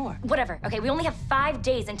thirsty for more. Whatever. Okay, we only have 5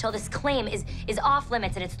 days until this claim is off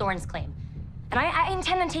limits and it's Thorne's claim. And I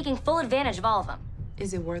intend on taking full advantage of all of them.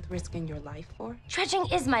 Is it worth risking your life for? Dredging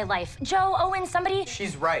is my life. Joe, Owen, somebody...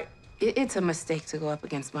 She's right. It's a mistake to go up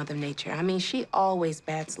against Mother Nature. I mean, she always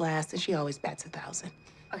bats last, and she always bats 1,000.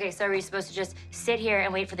 Okay, so are we supposed to just sit here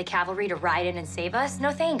and wait for the cavalry to ride in and save us?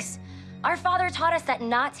 No thanks. Our father taught us that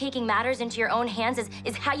not taking matters into your own hands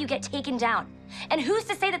is how you get taken down. And who's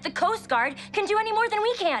to say that the Coast Guard can do any more than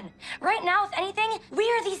we can? Right now, if anything, we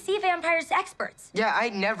are these sea vampires experts. Yeah, I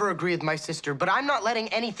never agree with my sister, but I'm not letting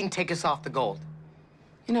anything take us off the gold.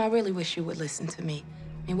 You know, I really wish you would listen to me.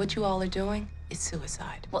 I mean, what you all are doing is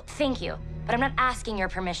suicide. Well, thank you, but I'm not asking your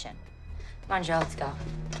permission. Come on, Joe, let's go.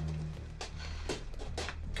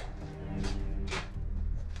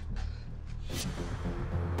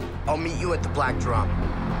 I'll meet you at the Black Drum.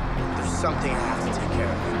 There's something I have to take care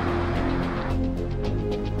of.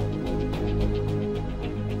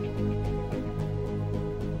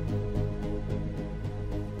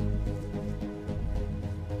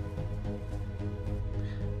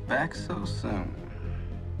 Back so soon.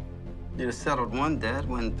 You'd have settled one debt,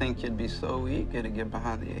 wouldn't think you'd be so eager to get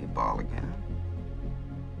behind the 8-ball again.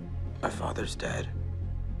 My father's dead,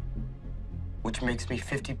 which makes me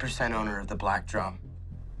 50% owner of the Black Drum.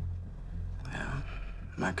 Well,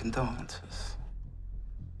 my condolences.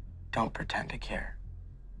 Don't pretend to care.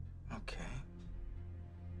 Okay.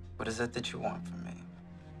 What is it that you want from me?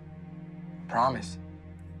 Promise.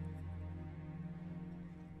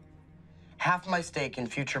 Half my stake in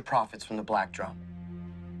future profits from the Black Drum.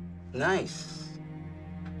 Nice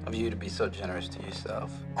of you to be so generous to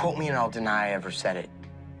yourself. Quote me and I'll deny I ever said it.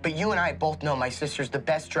 But you and I both know my sister's the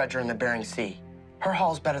best dredger in the Bering Sea. Her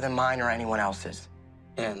haul's better than mine or anyone else's.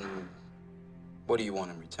 And what do you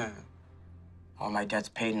want in return? All my debts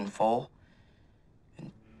paid in full,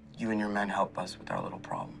 and you and your men help us with our little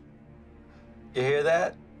problem. You hear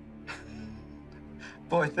that?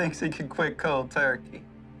 Boy thinks he can quit cold turkey.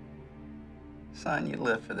 Son, you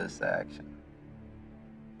live for this action.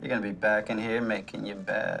 You're gonna be back in here making your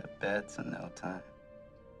bad bets in no time.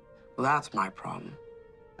 Well, that's my problem.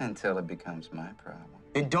 Until it becomes my problem.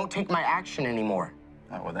 Then don't take my action anymore.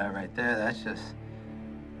 Oh, well, that right there,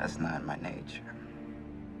 that's not my nature.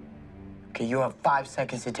 Okay, you have 5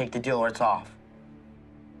 seconds to take the deal or it's off.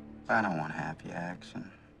 I don't want half your action.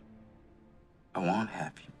 I want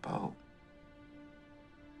half your boat.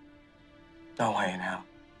 No way in hell.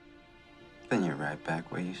 Then you're right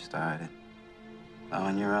back where you started.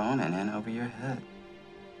 On your own and in over your head.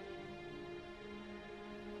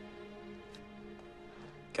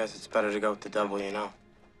 Guess it's better to go with the devil, you know.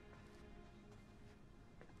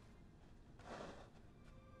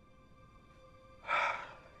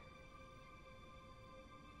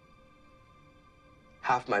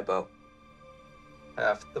 Half my boat.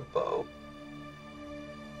 Half the boat.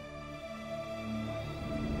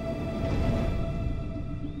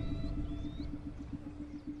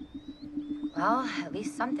 Well, at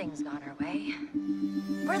least something's gone our way.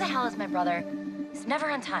 Where the hell is my brother? He's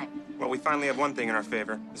never on time. Well, we finally have one thing in our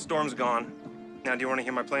favor. The storm's gone. Now, do you want to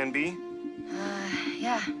hear my plan B?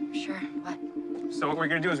 Yeah, sure. What? So what we're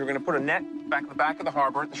going to do is we're going to put a net back at the back of the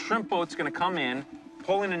harbor. The shrimp boat's going to come in,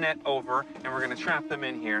 pulling a net over, and we're going to trap them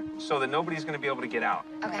in here so that nobody's going to be able to get out.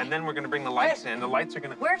 Okay. And then we're going to bring the lights in. The lights are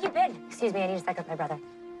going to... Where have you been? Excuse me, I need to check with my brother.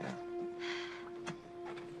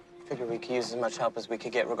 Figured we could use as much help as we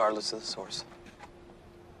could get, regardless of the source.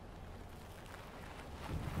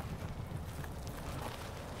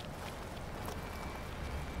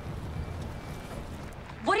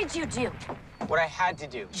 What did you do? What I had to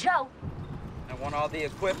do. Joe! I want all the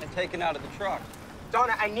equipment taken out of the truck.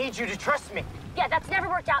 Donna, I need you to trust me. Yeah, that's never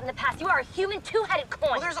worked out in the past. You are a human two-headed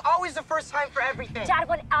coin. Well, there's always a first time for everything. Dad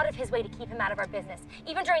went out of his way to keep him out of our business.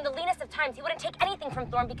 Even during the leanest of times, he wouldn't take anything from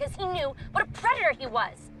Thorne because he knew what a predator he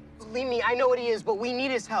was. Believe me, I know what he is, but we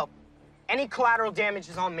need his help. Any collateral damage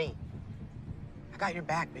is on me. I got your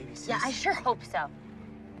back, baby sis. Yeah, I sure hope so.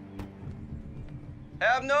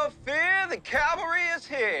 Have no fear, the cavalry is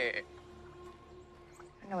here.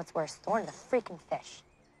 know what's worse, throwing the freaking fish.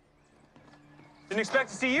 Didn't expect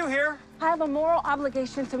to see you here. I have a moral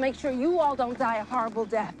obligation to make sure you all don't die a horrible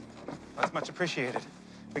death. That's much appreciated.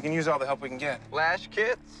 We can use all the help we can get. Flash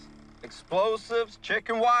kits, explosives,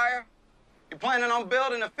 chicken wire. You planning on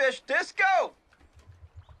building a fish disco?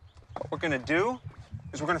 What we're gonna do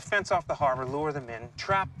is we're gonna fence off the harbor, lure them in,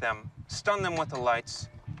 trap them, stun them with the lights,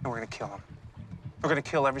 and we're gonna kill them. We're gonna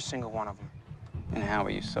kill every single one of them. And how are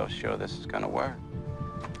you so sure this is gonna work?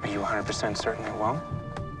 Are you 100% certain it won't?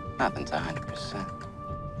 Nothing's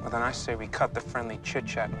 100%. Well, then I say we cut the friendly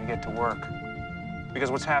chit-chat and we get to work.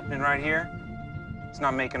 Because what's happening right here, it's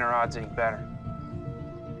not making our odds any better.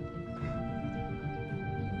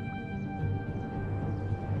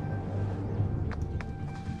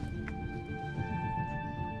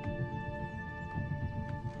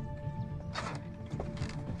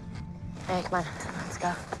 All right, come on, let's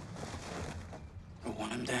go. I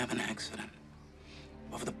want him to have an accident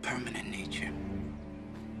of the permanent nature.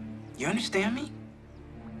 You understand me?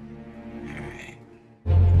 All right.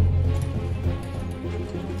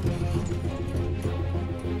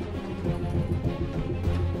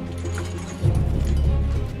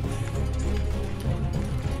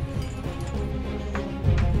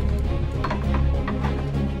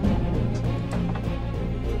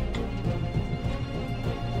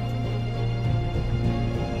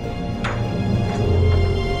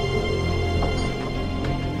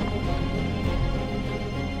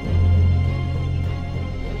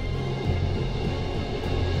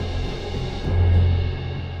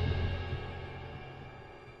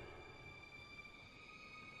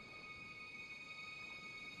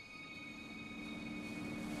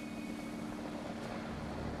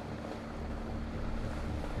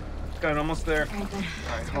 Got it, almost there. All right, good.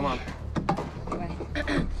 All right, hold on. You ready?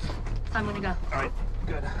 So I'm gonna go. All right,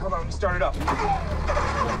 good. Hold on, let me start it up. All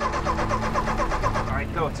right,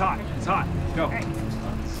 go. It's hot. It's hot. Go. All right.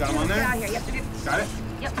 Got him on there? Get out here. Yep. Got it?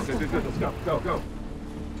 Yep. Good, good, good. Let's go. Go, go.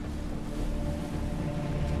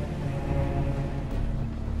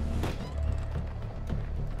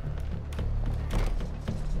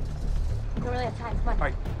 We don't really have time. Come on. All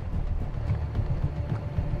right.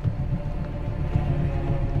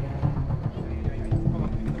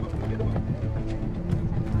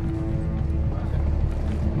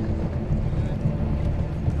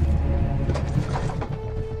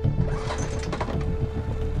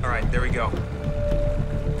 All right, there we go.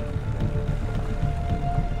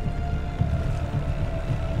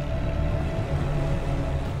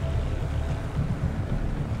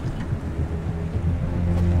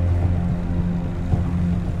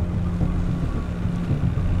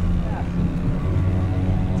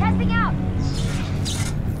 Testing out.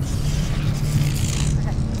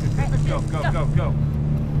 Okay. All right, let's do Go, this. go, go, go.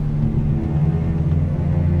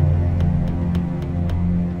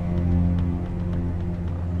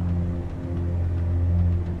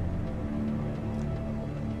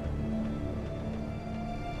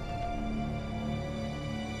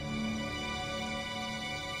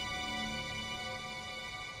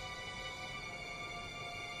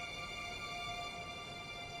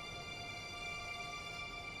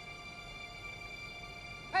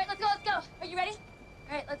 All right, let's go, let's go. Are you ready?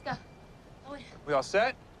 All right, let's go. Oh, wait. We all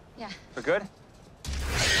set? Yeah. We're good?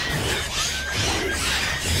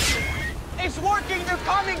 It's working! They're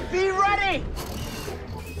coming! Be ready!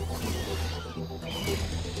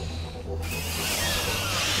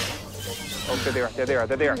 Oh, there they are. There they are.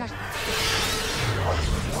 There they are. Oh,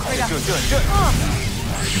 Good, good, good, good.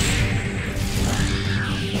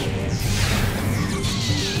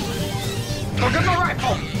 Oh, get my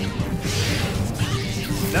rifle!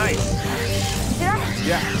 Nice. See that?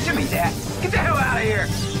 Yeah. Give me that! Get the hell out of here!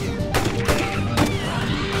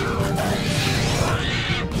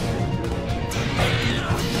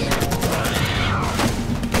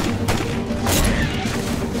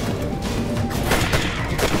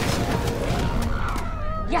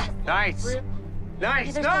 Yes. Nice.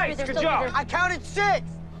 Nice, They're nice. still Good good, job. I counted 6!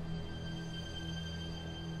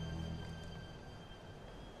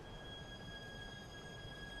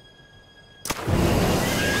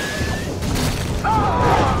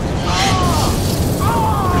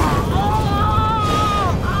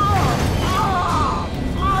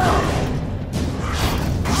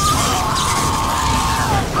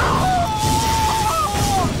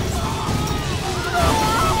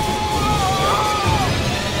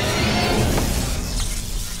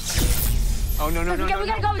 Oh, no, no, no, no, no,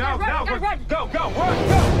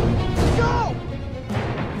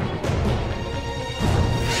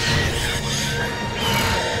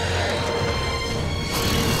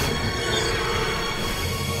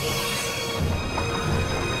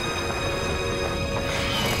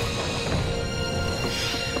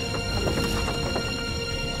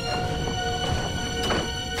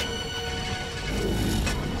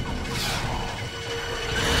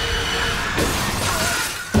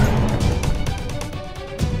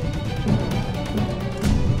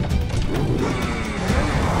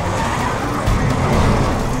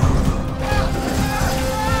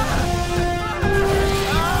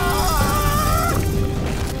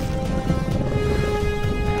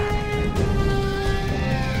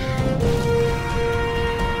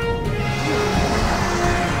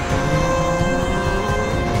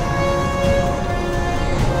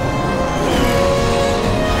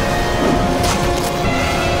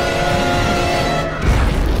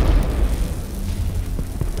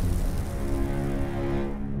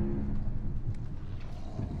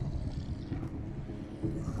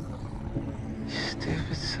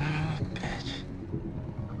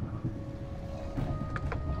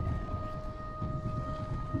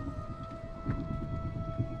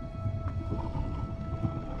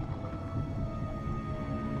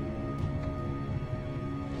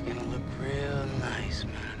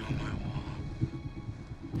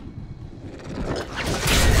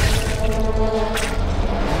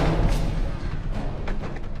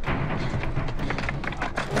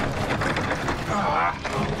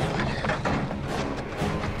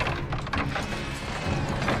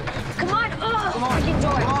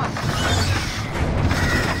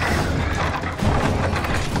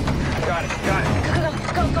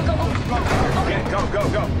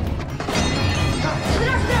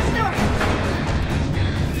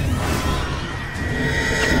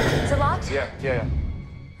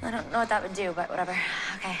 What that would do, but whatever.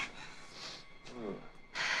 Okay.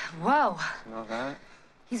 Whoa. Know that?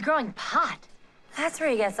 He's growing pot. That's where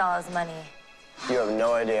he gets all his money. You have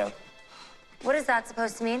no idea. What is that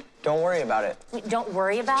supposed to mean? Don't worry about it. Wait, don't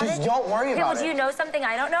worry about it? Just don't worry about it. Do you know something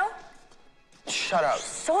I don't know? Shut up.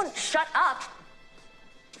 Shut up.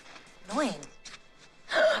 Annoying.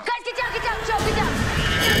 Guys, get down, Joe, get down.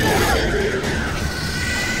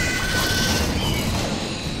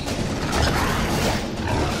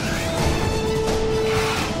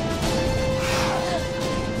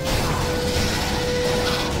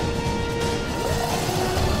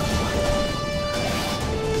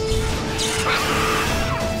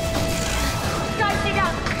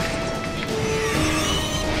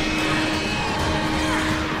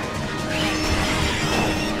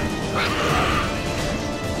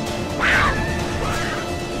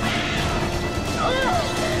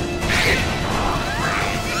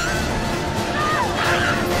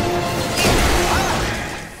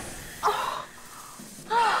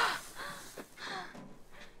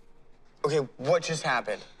 Okay, what just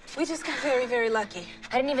happened? We just got very, very lucky.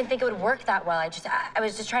 I didn't even think it would work that well. I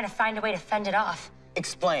was just trying to find a way to fend it off.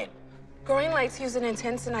 Explain. Growing lights use an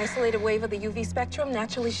intense and isolated wave of the UV spectrum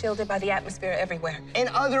naturally shielded by the atmosphere everywhere. In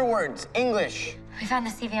other words, English. We found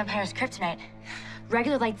the sea vampire's kryptonite.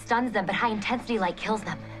 Regular light stuns them, but high-intensity light kills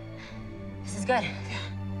them. This is good.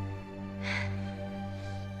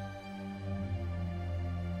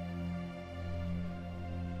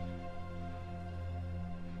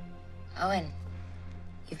 Owen,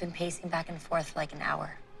 you've been pacing back and forth for like an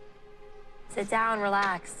hour. Sit down,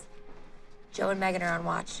 relax. Joe and Megan are on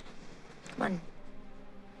watch. Come on.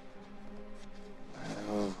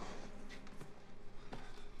 Oh.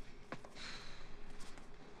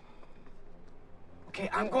 Okay,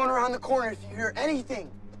 I'm going around the corner. If you hear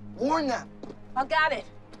anything, warn them. I got it.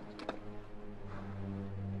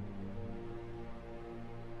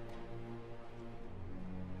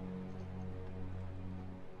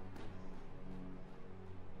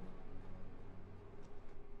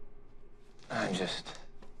 I'm just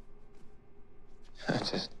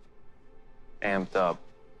amped up.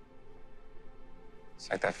 It's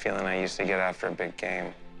like that feeling I used to get after a big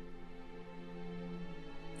game.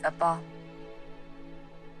 Football.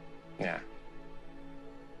 Yeah.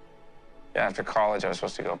 Yeah, after college, I was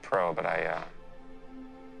supposed to go pro, but I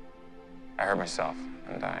hurt myself,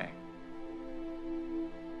 and I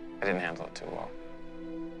didn't handle it too well.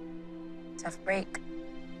 Tough break.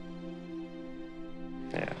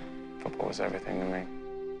 Yeah, football was everything to me.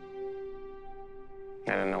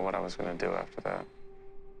 I didn't know what I was going to do after that.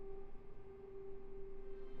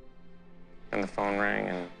 And the phone rang,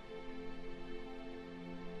 and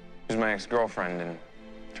it was my ex-girlfriend, and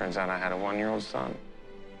turns out I had a 1-year-old son.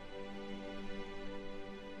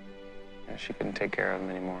 Yeah, she couldn't take care of him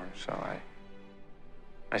anymore, so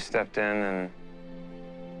I stepped in and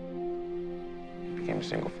became a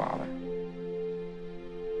single father.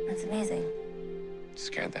 That's amazing. It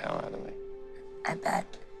scared the hell out of me. I bet.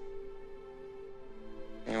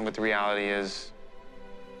 You know, but the reality is,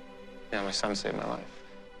 yeah, my son saved my life.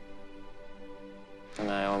 And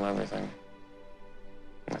I owe him everything.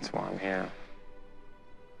 That's why I'm here.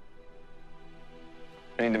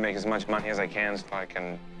 I need to make as much money as I can so I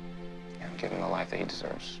can, give him the life that he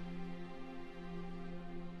deserves.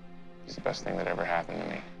 He's the best thing that ever happened to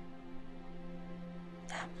me.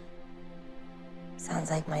 Sounds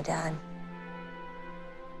like my dad.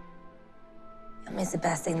 Family's the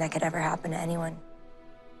best thing that could ever happen to anyone.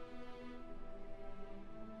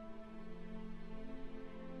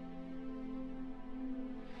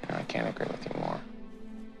 I can't agree with you more.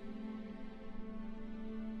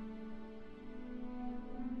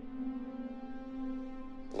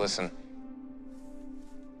 Listen,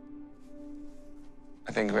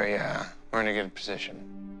 I think we're in a good position.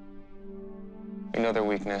 We know their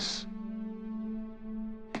weakness.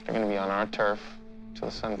 They're going to be on our turf till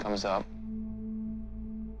the sun comes up.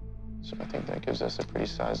 So I think that gives us a pretty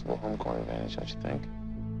sizable home court advantage, don't you think?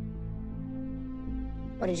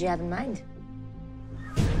 What did you have in mind?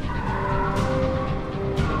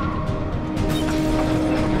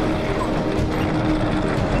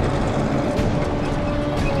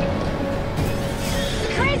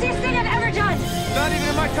 not even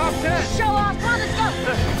in my top 10. Show off. Come on, let's go.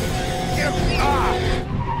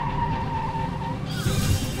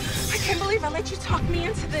 I can't believe I let you talk me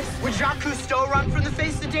into this. Would Jacques Cousteau run from the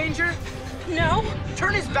face of danger? No.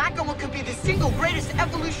 Turn his back on what could be the single greatest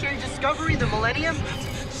evolutionary discovery of the millennium?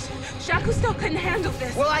 Jacques Cousteau couldn't handle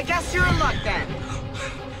this. Well, I guess you're in luck then.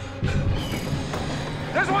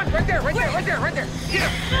 There's one right there, right there, right there, right there. Get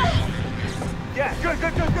him. Yeah, good.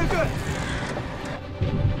 Get him.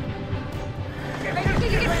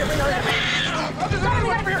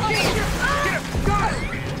 Got him.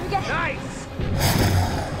 Nice.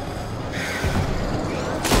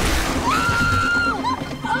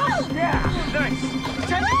 Yeah, nice.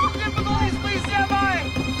 Technical difficulties, please stand by.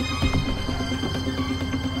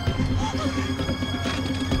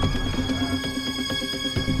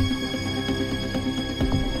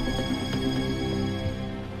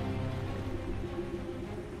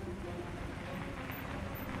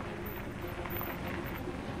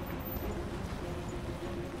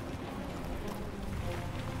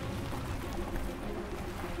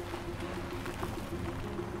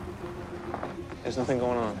 There's nothing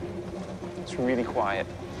going on. It's really quiet.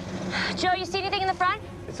 Joe, you see anything in the front?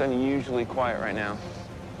 It's unusually quiet right now.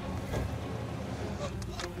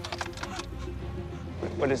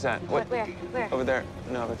 What is that? What? Where? Over there.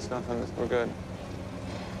 No, it's nothing. We're good.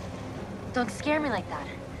 Don't scare me like that.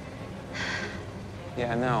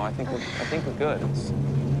 Yeah, no, I think we're good. It's...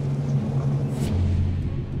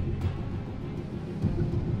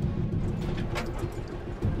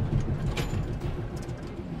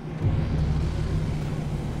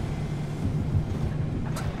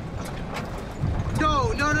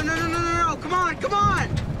 No, come on!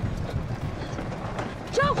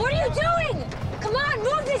 Joe, what are you doing? Come on,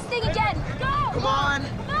 move this thing again. Go! Come on!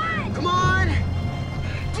 Come on!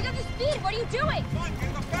 Pick up the speed. What are you doing?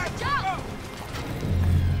 Joe!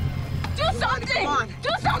 Do something! Come on! Do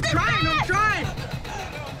something! I'm trying!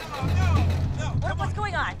 What's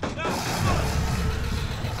going on?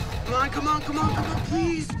 Come on,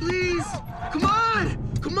 please! Come on!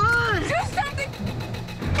 Do something!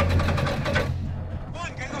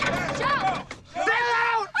 Joe! Bail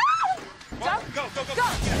out! Joe! Go! Go!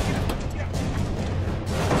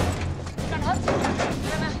 Got hooked.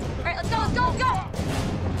 All right, let's go! Go!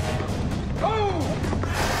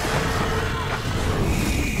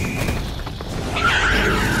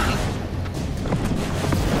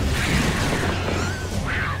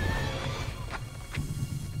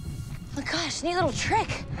 Oh gosh, neat little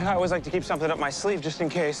trick. I always like to keep something up my sleeve just in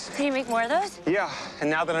case. Can you make more of those? Yeah, and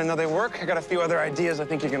now that I know they work, I got a few other ideas I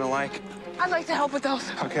think you're gonna like. I'd like to help with those.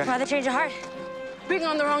 Okay. Why'd they change your heart? Being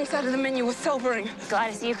on the wrong side of the menu was sobering.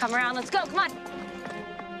 Glad to see you come around. Let's go, come on.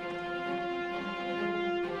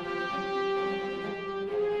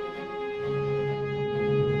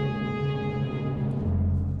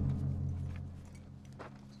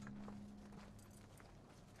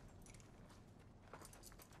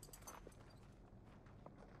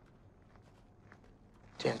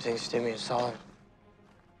 Damn things did me a solid.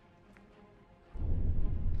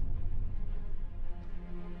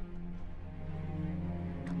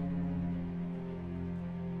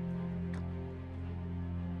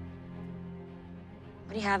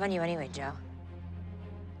 What do you have on you anyway, Joe?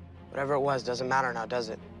 Whatever it was doesn't matter now, does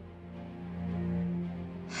it?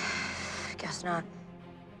 Guess not.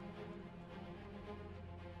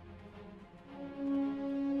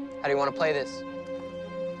 How do you want to play this?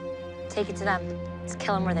 Take it to them. Let's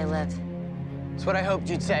kill them where they live. That's what I hoped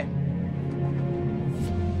you'd say.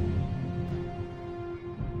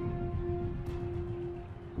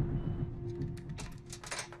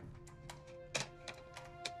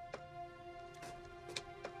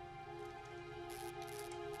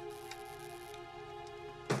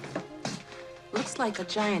 Looks like a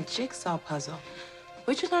giant jigsaw puzzle.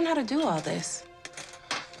 Where'd you learn how to do all this?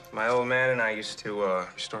 My old man and I used to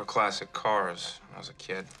restore classic cars when I was a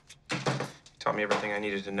kid. He taught me everything I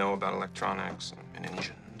needed to know about electronics and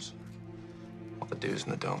engines, all the do's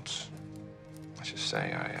and the don'ts. I should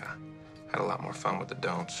say I had a lot more fun with the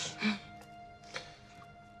don'ts.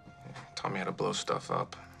 Taught me how to blow stuff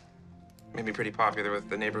up. Made me pretty popular with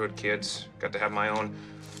the neighborhood kids. Got to have my own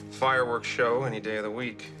fireworks show any day of the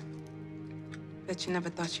week. Bet you never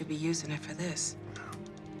thought you'd be using it for this.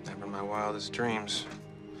 Never in my wildest dreams.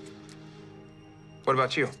 What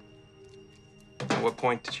about you? At what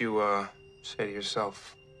point did you say to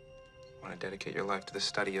yourself, I want to dedicate your life to the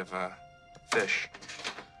study of fish?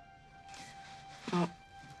 Well,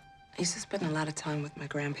 I used to spend a lot of time with my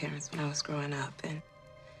grandparents when I was growing up, and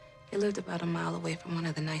they lived about a mile away from one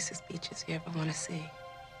of the nicest beaches you ever want to see.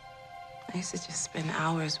 I used to just spend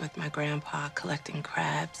hours with my grandpa collecting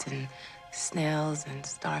crabs and snails and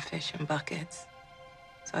starfish in buckets.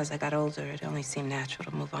 So as I got older, it only seemed natural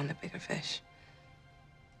to move on to bigger fish.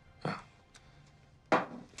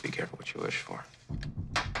 Be careful what you wish for.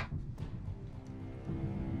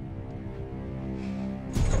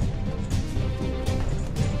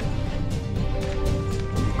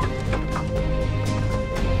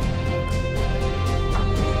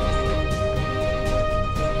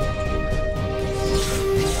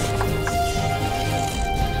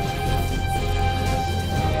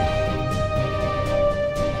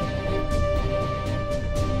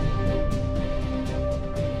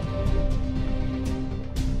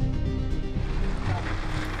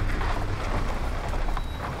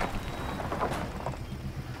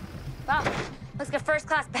 Wow, looks like a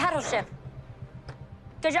first-class battleship.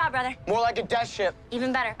 Good job, brother. More like a death ship.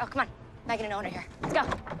 Even better. Oh, come on. Megan and owner here. Let's go.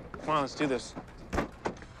 Come on, let's do this.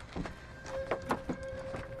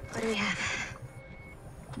 What do we have?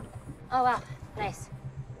 Oh, wow. Nice.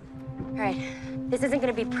 All right. This isn't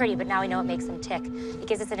going to be pretty, but now we know what makes them tick. It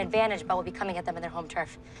gives us an advantage, but we'll be coming at them in their home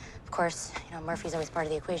turf. Of course, you know, Murphy's always part of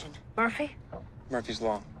the equation. Murphy? Murphy's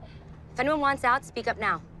Law. If anyone wants out, speak up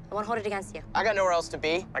now. I won't hold it against you. I got nowhere else to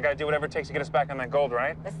be. I gotta do whatever it takes to get us back on that gold,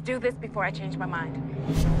 right? Let's do this before I change my mind.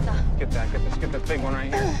 Get that big one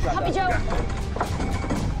right here. Help me, Joe.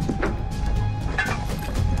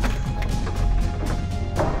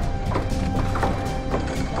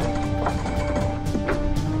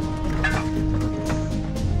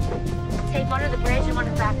 Take one to the bridge and one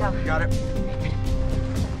to the back up. Got it.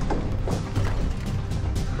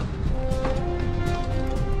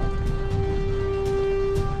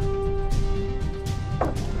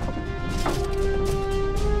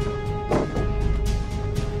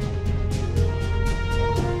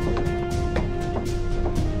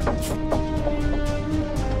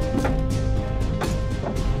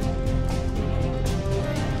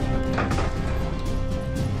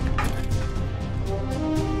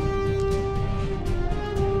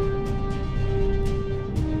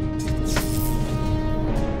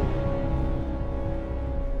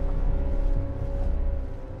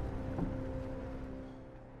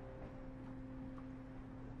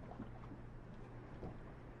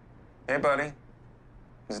 Hey, buddy.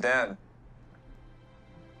 It's Dad.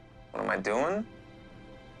 What am I doing?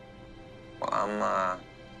 Well,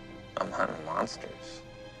 I'm hunting monsters.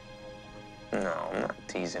 No, I'm not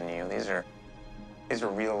teasing you. These are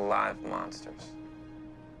real live monsters.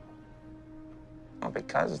 Well,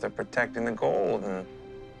 because they're protecting the gold, and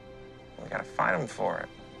we gotta fight them for it.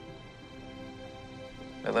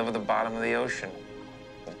 They live at the bottom of the ocean,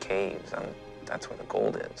 in caves, and that's where the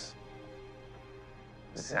gold is.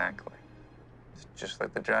 Exactly. It's just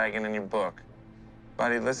like the dragon in your book.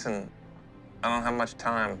 Buddy, listen, I don't have much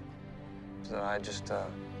time, so I just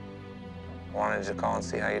wanted to call and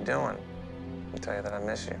see how you're doing and tell you that I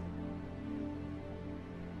miss you.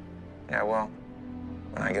 Yeah, well,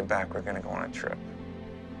 when I get back, we're gonna go on a trip.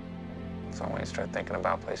 So I want you to start thinking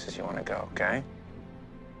about places you want to go, okay?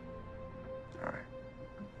 All right.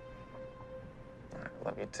 All right,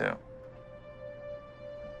 love you too.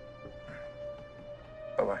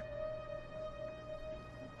 Bye-bye.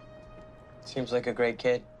 Seems like a great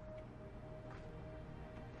kid.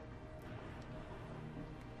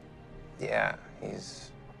 Yeah,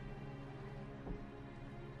 he's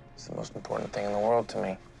the most important thing in the world to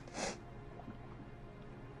me.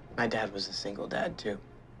 My dad was a single dad, too.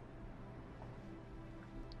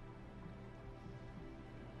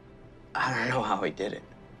 I don't know how he did it.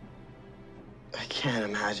 I can't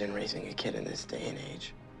imagine raising a kid in this day and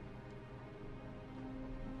age.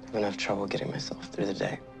 I have enough trouble getting myself through the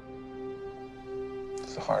day.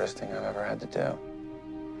 It's the hardest thing I've ever had to do.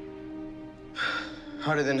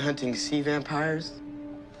 Harder than hunting sea vampires?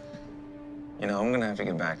 You know, I'm gonna have to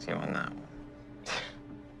get back to you on that one.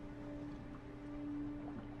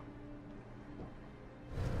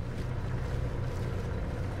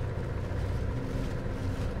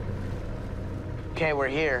 Okay, we're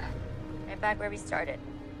here. Right back where we started.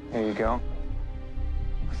 Here you go.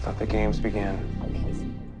 Let's let the games begin.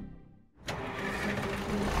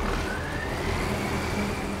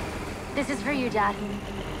 This is for you, Dad.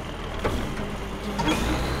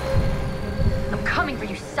 I'm coming for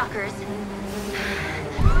you, suckers.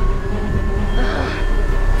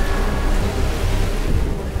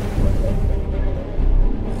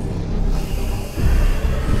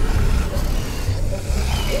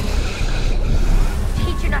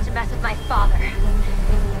 Teach you not to mess with my father.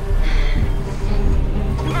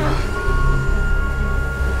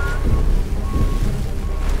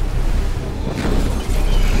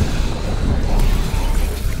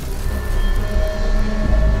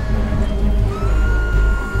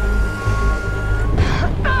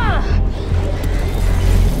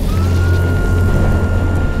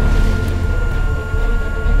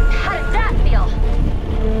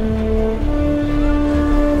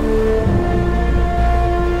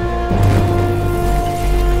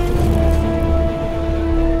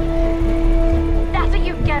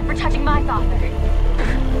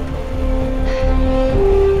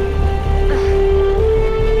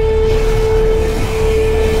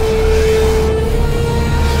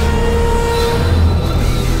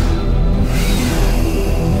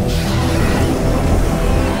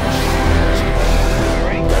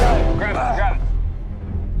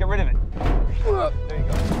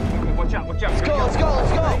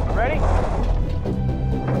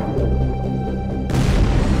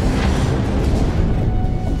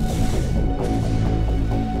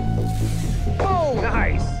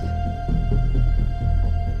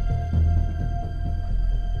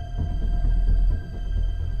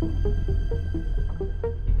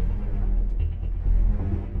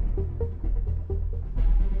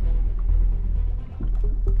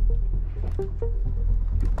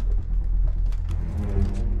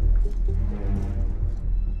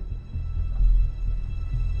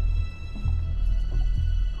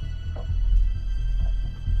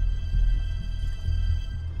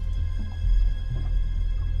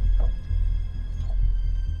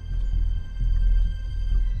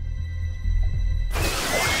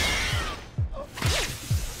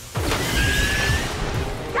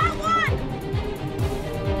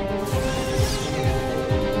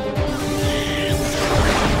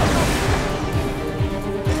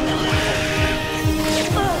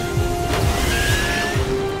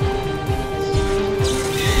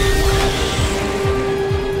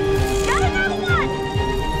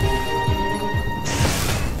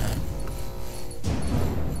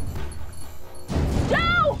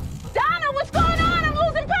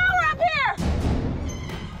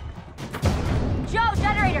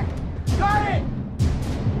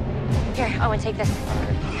 Take this.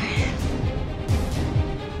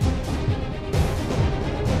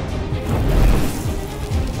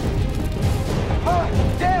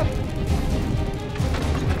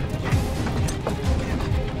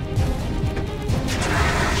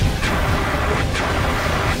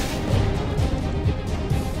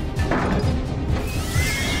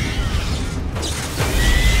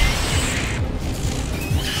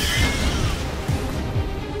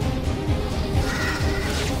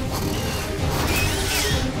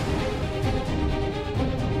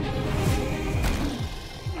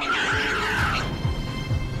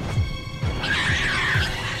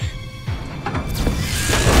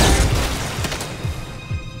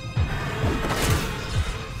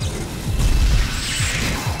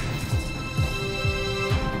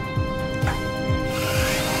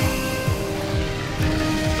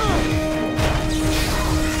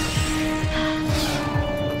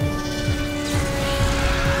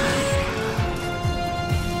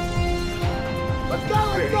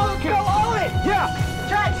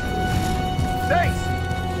 Damn!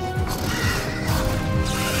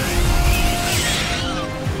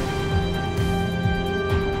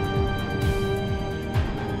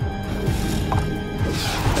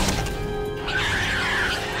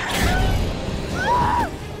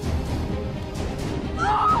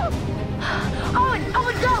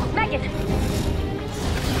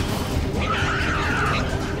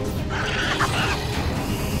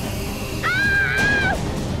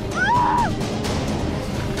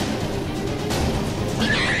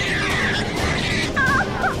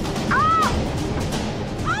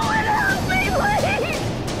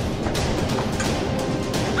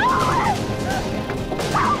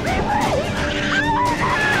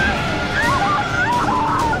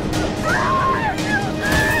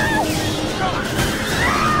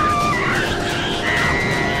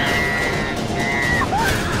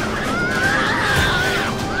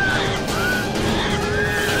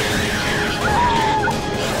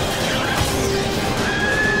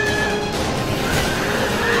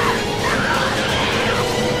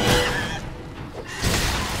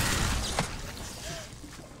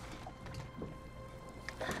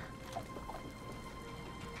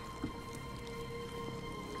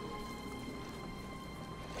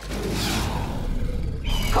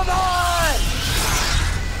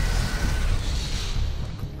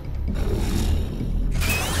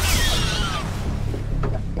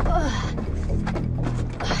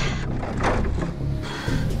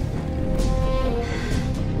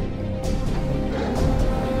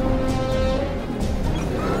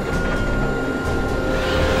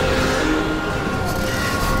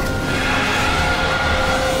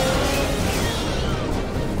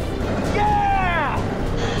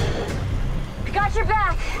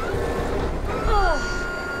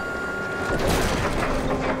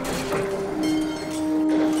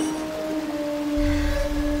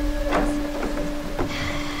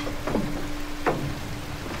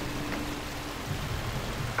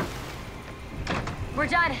 We're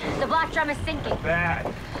done. The black drum is sinking.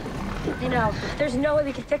 Bad. You know, there's no way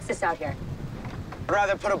we can fix this out here. I'd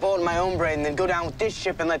rather put a bullet in my own brain than go down with this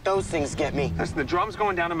ship and let those things get me. Listen, the drum's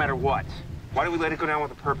going down no matter what. Why don't we let it go down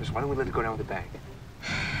with a purpose? Why don't we let it go down with a bang?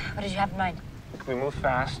 What did you have in mind? If we move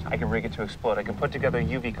fast, I can rig it to explode. I can put together a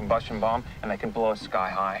UV combustion bomb, and I can blow us sky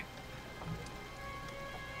high.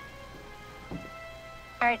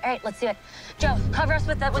 All right, let's do it. Joe, cover us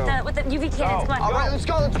with the UV cannons. Come on. All right, let's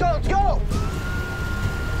go, let's go, let's go!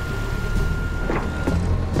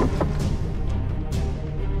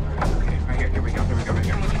 Okay, right here. Here we go.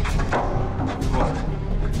 Cool.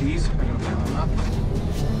 These are gonna blow up.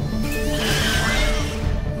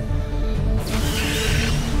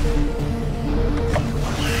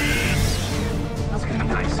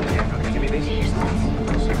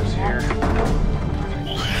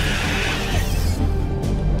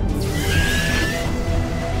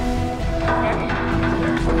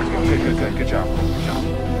 Good job. Good job.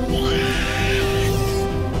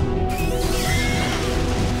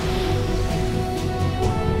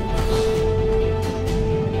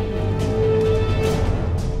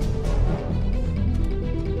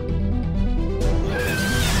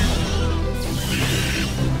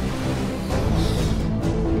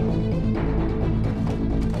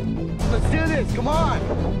 Let's do this, come on!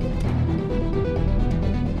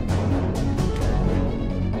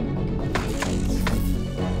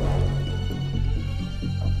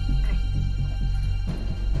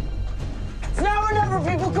 It's now or never,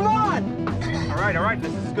 people, come on! All right,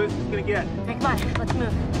 this is as good as it's gonna get. Hey, come on, let's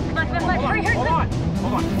move. Come on, hurry. Hold on.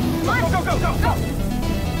 Come on. Go.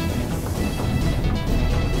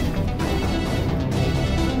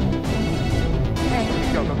 Hey.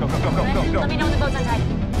 Go. Let me know when the boat's untied.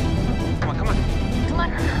 Come on. Come on.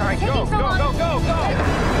 All right, Taking so long. go.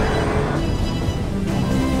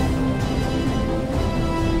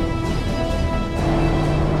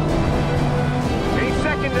 Any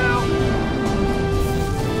second now.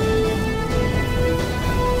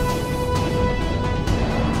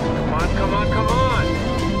 Come on. Come on.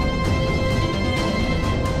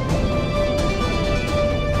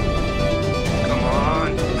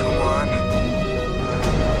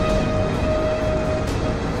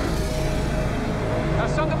 Now,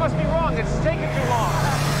 something must be wrong. It's taking too long.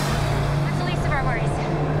 That's the least of our worries.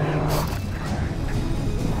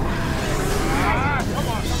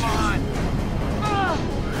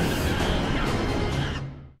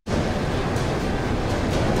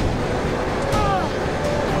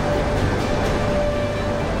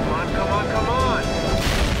 Come on. Come on.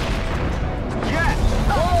 Yes!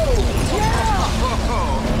 Oh!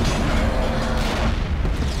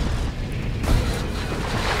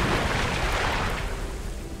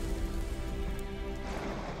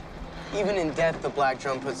 Even in death, the black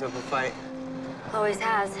drum puts up a fight. Always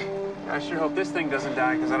has. I sure hope this thing doesn't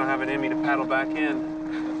die, because I don't have it in me to paddle back in.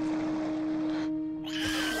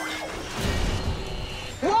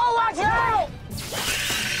 Whoa, watch out!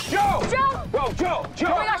 Joe! Whoa, Joe!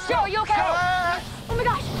 Oh my gosh, Joe, are you okay? Oh my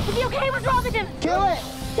gosh, is he okay? What's wrong with him? Kill it!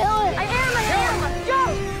 I am.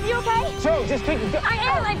 Joe, you okay? Joe, just take it.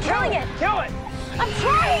 I'm killing it. Kill it! I'm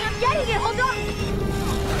trying, I'm getting it. Hold on.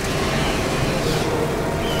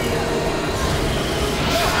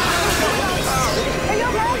 Are you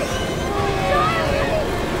okay?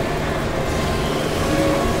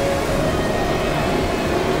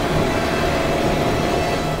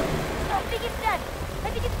 I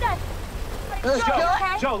think it's dead. Let's Joe, go. you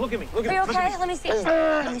okay? Joe, look at me. Are you okay? Let me see.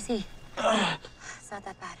 Let me see. It's not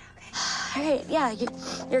that bad. Okay. All right. Yeah,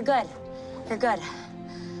 you're good. You're good. I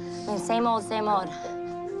mean, same old.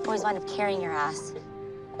 Always wind up carrying your ass.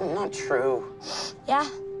 Not true. Yeah?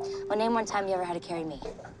 Well, name one time you ever had to carry me.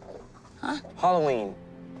 Huh? Halloween,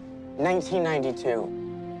 1992.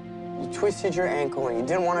 You twisted your ankle and you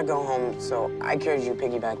didn't want to go home, so I carried your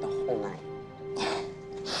piggyback the whole night.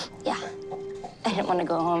 Yeah. I didn't want to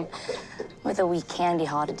go home with a weak candy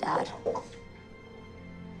haul to Dad.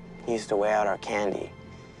 He used to weigh out our candy.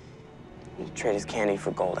 He'd trade his candy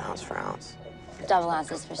for gold ounce for ounce. Double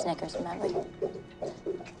ounces for Snickers, remember?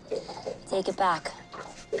 Take it back.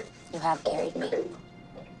 You have carried me.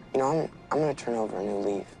 You know, I'm gonna turn over a new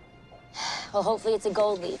leaf. Well, hopefully it's a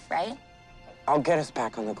gold leaf, right? I'll get us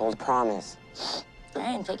back on the gold, promise. All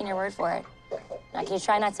right, I'm taking your word for it. Now, can you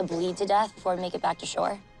try not to bleed to death before we make it back to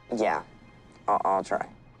shore? Yeah, I'll try.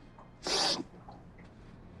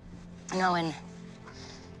 No, and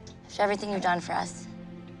after everything you've done for us,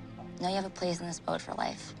 now you have a place in this boat for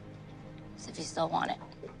life. So if you still want it.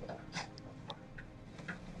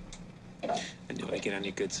 I knew I'd get on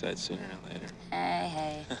your good side sooner or later.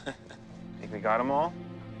 Hey. Think we got them all?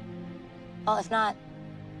 Well, if not,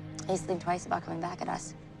 at least think twice about coming back at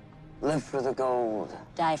us. Live for the gold.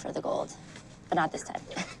 Die for the gold. But not this time.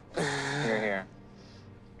 Here.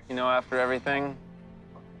 You know, after everything,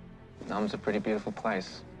 Num's a pretty beautiful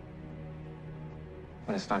place.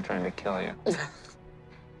 When it's not trying to kill you. All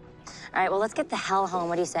right, well, let's get the hell home.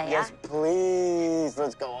 What do you say, Yes, please.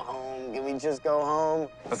 Let's go home. Can we just go home?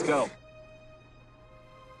 Let's go.